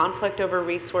scarcity, conflict over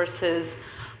resources.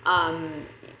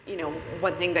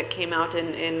 One thing that came out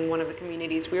in one of the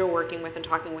communities we were working with and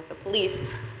talking with the police,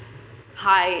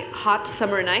 hot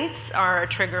summer nights are a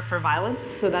trigger for violence,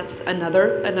 so that's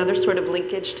another sort of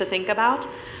linkage to think about.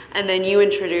 And then you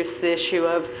introduced the issue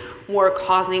of war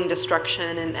causing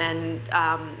destruction and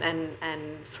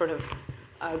sort of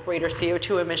greater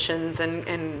CO2 emissions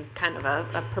and kind of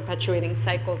a perpetuating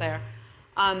cycle there.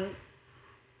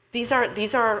 These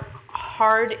are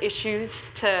hard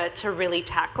issues to really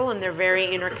tackle, and they're very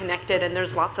interconnected, and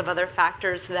there's lots of other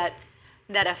factors that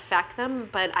affect them,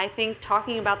 but I think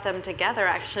talking about them together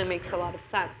actually makes a lot of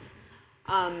sense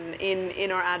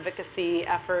in our advocacy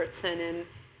efforts and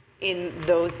in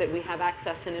those that we have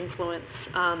access and influence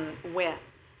with.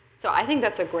 So I think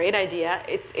that's a great idea.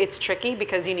 It's tricky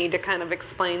because you need to kind of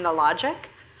explain the logic,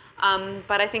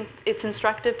 but I think it's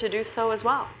instructive to do so as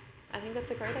well. I think that's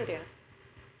a great idea.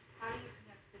 How do you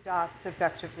connect the dots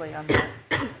effectively on that?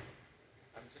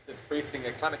 Just a brief thing,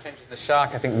 climate change is the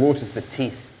shark, I think water's the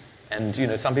teeth.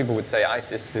 And some people would say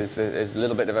ISIS is a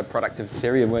little bit of a product of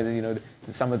Syria, where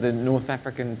some of the North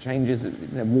African changes,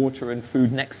 water and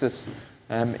food nexus,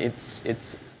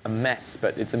 it's a mess,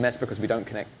 but it's a mess because we don't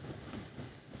connect.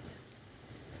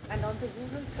 And on the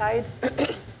rural side,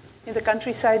 in the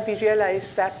countryside, we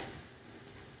realize that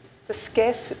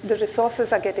the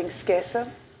resources are getting scarcer.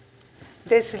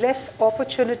 There's less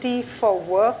opportunity for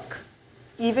work,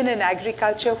 even in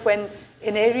agriculture, when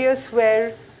in areas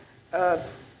where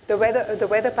the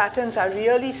weather patterns are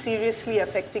really seriously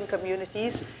affecting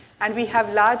communities, and we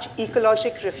have large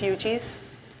ecologic refugees.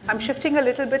 I'm shifting a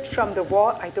little bit from the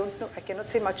war. I don't know, I cannot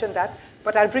say much on that,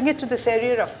 but I'll bring it to this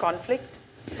area of conflict.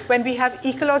 When we have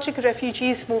ecological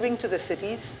refugees moving to the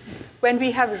cities, when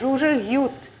we have rural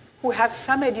youth who have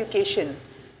some education,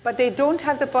 but they don't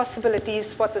have the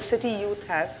possibilities what the city youth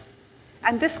have.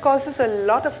 And this causes a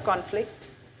lot of conflict.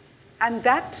 And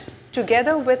that,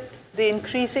 together with the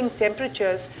increasing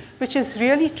temperatures, which is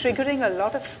really triggering a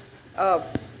lot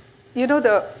of,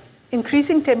 the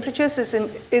increasing temperatures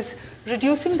is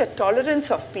reducing the tolerance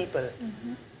of people.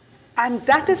 Mm-hmm. And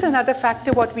that is another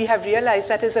factor what we have realized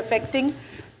that is affecting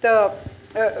the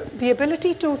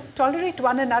ability to tolerate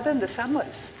one another in the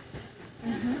summers.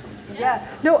 Mm-hmm. Yeah.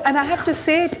 No, and I have to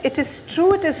say it is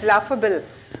true, it is laughable.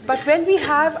 But when we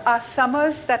have our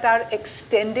summers that are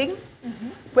extending, mm-hmm.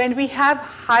 when we have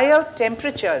higher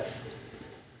temperatures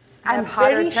and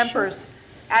harder tempers.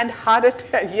 And harder,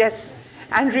 yes.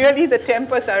 and really the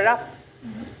tempers are up,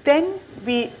 then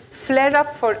we flare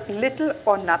up for little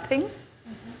or nothing,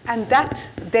 and that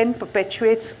then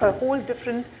perpetuates a whole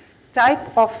different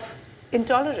type of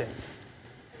intolerance.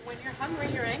 And when you're hungry,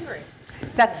 you're angry.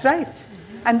 That's right.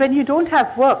 And when you don't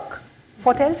have work,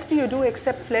 what else do you do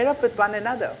except flare up with one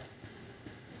another?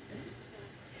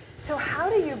 So how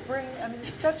do you bring, I mean,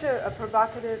 it's such a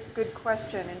provocative, good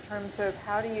question in terms of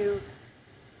how do you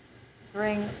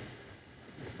bring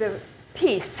the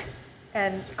peace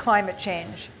and climate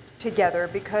change together,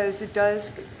 because it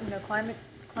does, you know, climate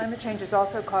change is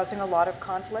also causing a lot of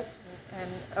conflict and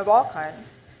of all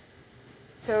kinds.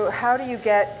 So how do you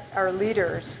get our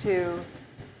leaders to,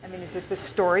 I mean, is it the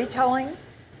storytelling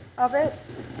of it?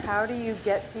 How do you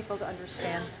get people to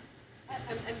understand?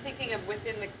 I'm thinking of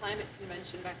within the climate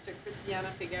convention, back to Christiana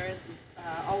Figueres'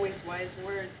 always wise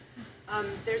words,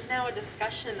 there's now a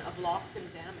discussion of loss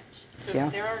and damage. So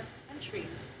there are countries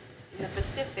in the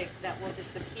Pacific that will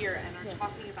disappear and are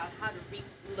talking about how to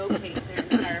relocate their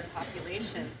entire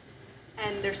population.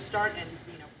 And they're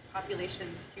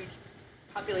populations, huge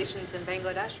populations in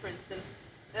Bangladesh, for instance,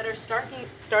 that are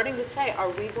starting to say, are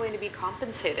we going to be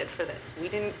compensated for this? We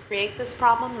didn't create this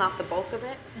problem, not the bulk of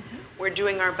it. We're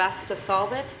doing our best to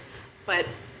solve it, but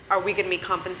are we going to be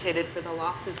compensated for the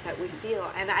losses that we feel?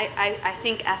 And I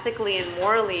think ethically and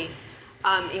morally,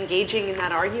 engaging in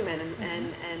that argument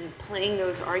and playing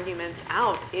those arguments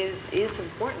out is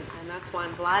important. And that's why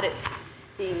I'm glad it's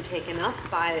being taken up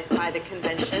by the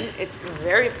convention. It's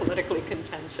very politically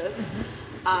contentious.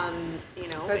 You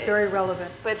know, but very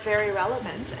relevant. But very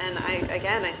relevant, and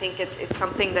I think it's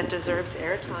something that deserves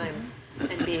airtime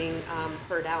and being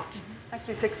heard out.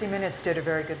 Actually, 60 Minutes did a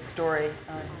very good story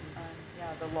on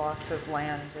the loss of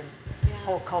land and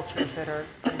whole cultures that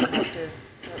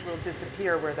will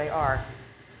disappear where they are.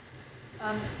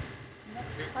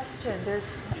 Next question.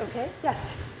 There's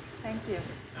yes, thank you.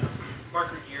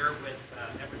 Mark Renier with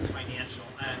Everett's Financial.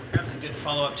 And perhaps a good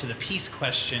follow-up to the peace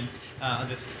question.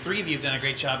 The three of you have done a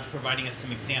great job providing us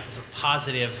some examples of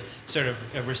positive sort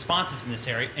of responses in this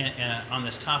area, on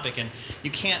this topic. And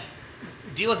you can't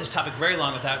deal with this topic very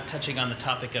long without touching on the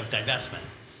topic of divestment.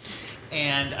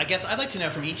 And I guess I'd like to know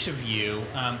from each of you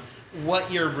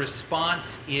what your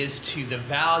response is to the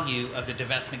value of the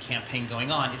divestment campaign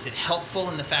going on. Is it helpful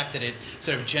in the fact that it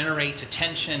sort of generates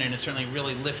attention and has certainly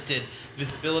really lifted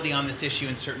visibility on this issue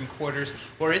in certain quarters?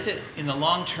 Or is it, in the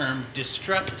long term,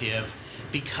 destructive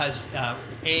because,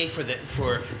 for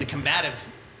the combative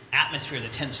atmosphere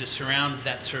that tends to surround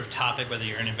that sort of topic, whether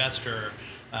you're an investor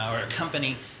or a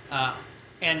company,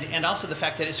 and also the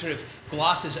fact that it sort of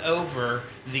glosses over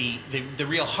the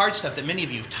real hard stuff that many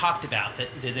of you have talked about, the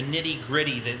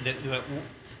nitty-gritty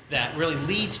that really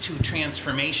leads to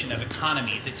transformation of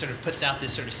economies. It sort of puts out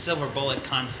this sort of silver bullet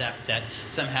concept that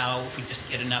somehow if we just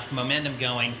get enough momentum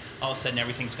going, all of a sudden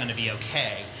everything's going to be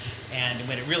okay. And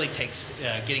when it really takes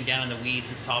getting down in the weeds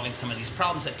and solving some of these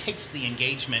problems, that takes the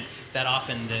engagement that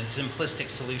often the simplistic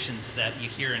solutions that you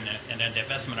hear in a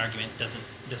divestment argument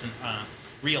doesn't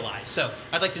realize. So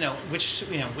I'd like to know which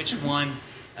one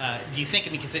do you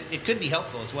think? Because it could be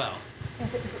helpful as well.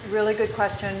 Really good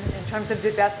question. In terms of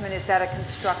divestment, is that a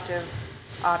constructive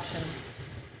option?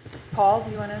 Paul,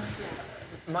 do you want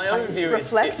to My own view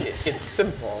reflect? is it's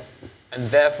simple, and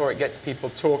therefore it gets people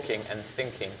talking and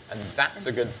thinking, and that's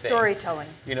a good thing. Storytelling.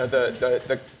 You know,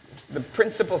 the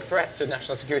principal threat to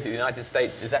national security of the United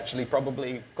States is actually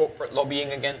probably corporate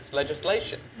lobbying against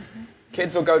legislation.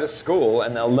 Kids will go to school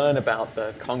and they'll learn about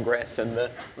the Congress and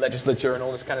the legislature and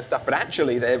all this kind of stuff, but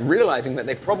actually they're realizing that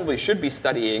they probably should be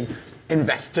studying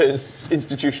investors,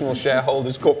 institutional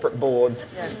shareholders, corporate boards.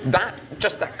 Yes.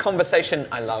 That conversation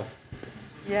I love.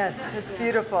 Yes, it's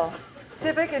beautiful.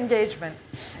 Civic engagement.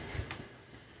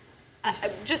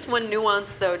 Just one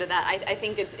nuance, though, to that. I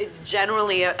think it's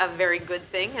generally a very good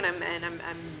thing, and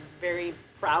I'm very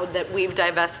proud that we've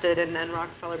divested, and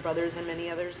Rockefeller Brothers and many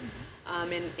others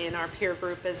in our peer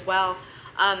group as well.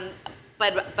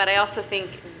 But I also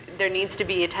think there needs to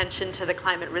be attention to the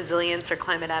climate resilience or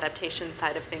climate adaptation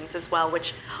side of things as well,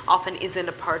 which often isn't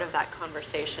a part of that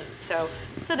conversation. So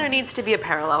there needs to be a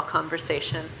parallel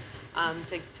conversation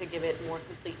to give it more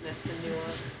completeness and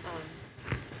nuance.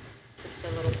 Just a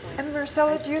little point. And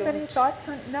Marcella, do you have any thoughts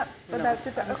on about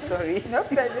divestment? I'm sorry. Nope.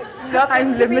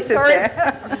 I'm limited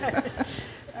there.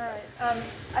 All right.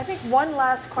 I think one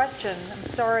last question. I'm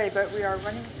sorry, but we're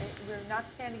not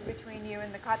standing between you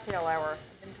and the cocktail hour,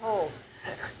 I've been told.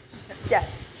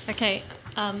 Yes. Okay.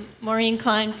 Maureen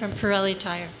Klein from Pirelli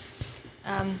Tire.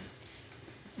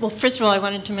 Well, first of all, I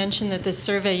wanted to mention that this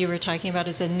survey you were talking about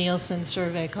is a Nielsen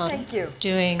survey called Thank you.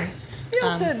 Doing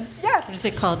Nielsen, yes. What is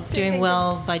it called? Doing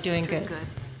well by doing good.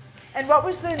 And what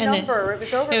was the number? It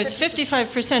was over. It was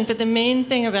 55%, but the main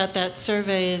thing about that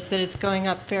survey is that it's going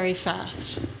up very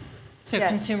fast. So Yes.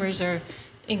 consumers are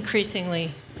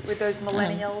increasingly With those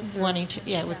millennials? wanting to,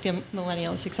 yeah, with the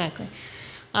millennials, exactly.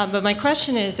 But my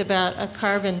question is about a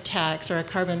carbon tax or a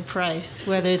carbon price,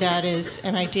 whether that is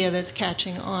an idea that's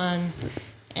catching on.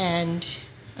 And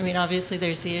I mean, obviously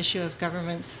there's the issue of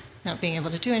governments not being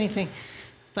able to do anything.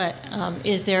 But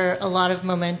is there a lot of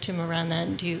momentum around that?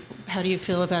 And how do you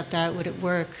feel about that? Would it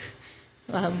work?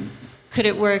 Could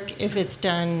it work if it's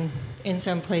done in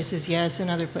some places, yes, in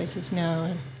other places, no?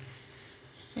 And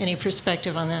any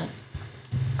perspective on that?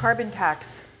 Carbon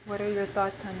tax. What are your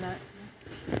thoughts on that?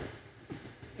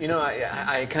 You know,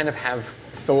 I kind of have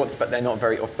thoughts, but they're not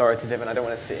very authoritative, and I don't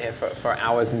want to sit here for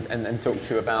hours and talk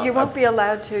to you about... You won't be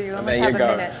allowed to. You only have a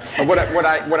minute. But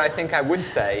what I think I would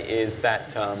say is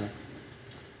that,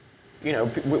 you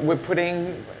know, we're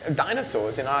putting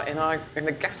dinosaurs in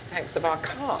the gas tanks of our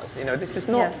cars. You know, this is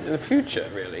not the future,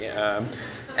 really.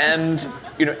 And,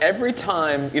 you know, every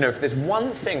time, you know, if there's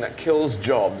one thing that kills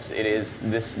jobs, it is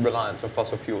this reliance on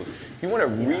fossil fuels. If you want to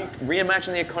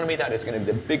reimagine the economy, that is going to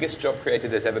be the biggest job creator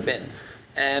there's ever been.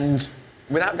 And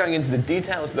without going into the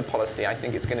details of the policy, I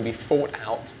think it's going to be fought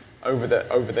out over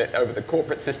the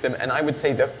corporate system. And I would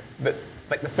say that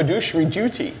like the fiduciary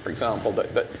duty, for example,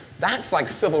 that's like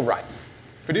civil rights.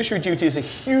 Fiduciary duty is a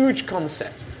huge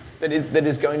concept that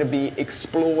is going to be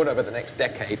explored over the next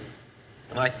decade.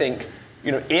 And I think,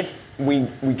 you know, if we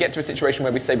get to a situation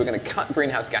where we say we're going to cut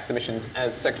greenhouse gas emissions,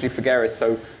 as Secretary Figueres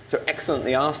so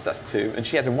excellently asked us to, and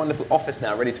she has a wonderful office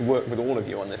now ready to work with all of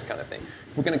you on this kind of thing.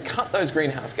 If we're going to cut those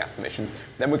greenhouse gas emissions,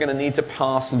 then we're going to need to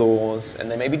pass laws, and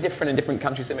they may be different in different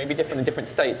countries, they may be different in different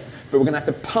states, but we're going to have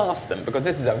to pass them because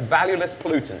this is a valueless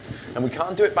pollutant, and we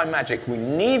can't do it by magic. We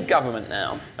need government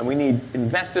now, and we need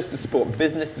investors to support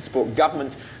business, to support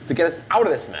government, to get us out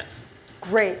of this mess.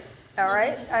 Great. All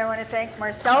right. I want to thank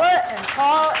Marcella and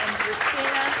Paul and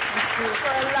Christina for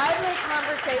a lively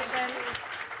conversation.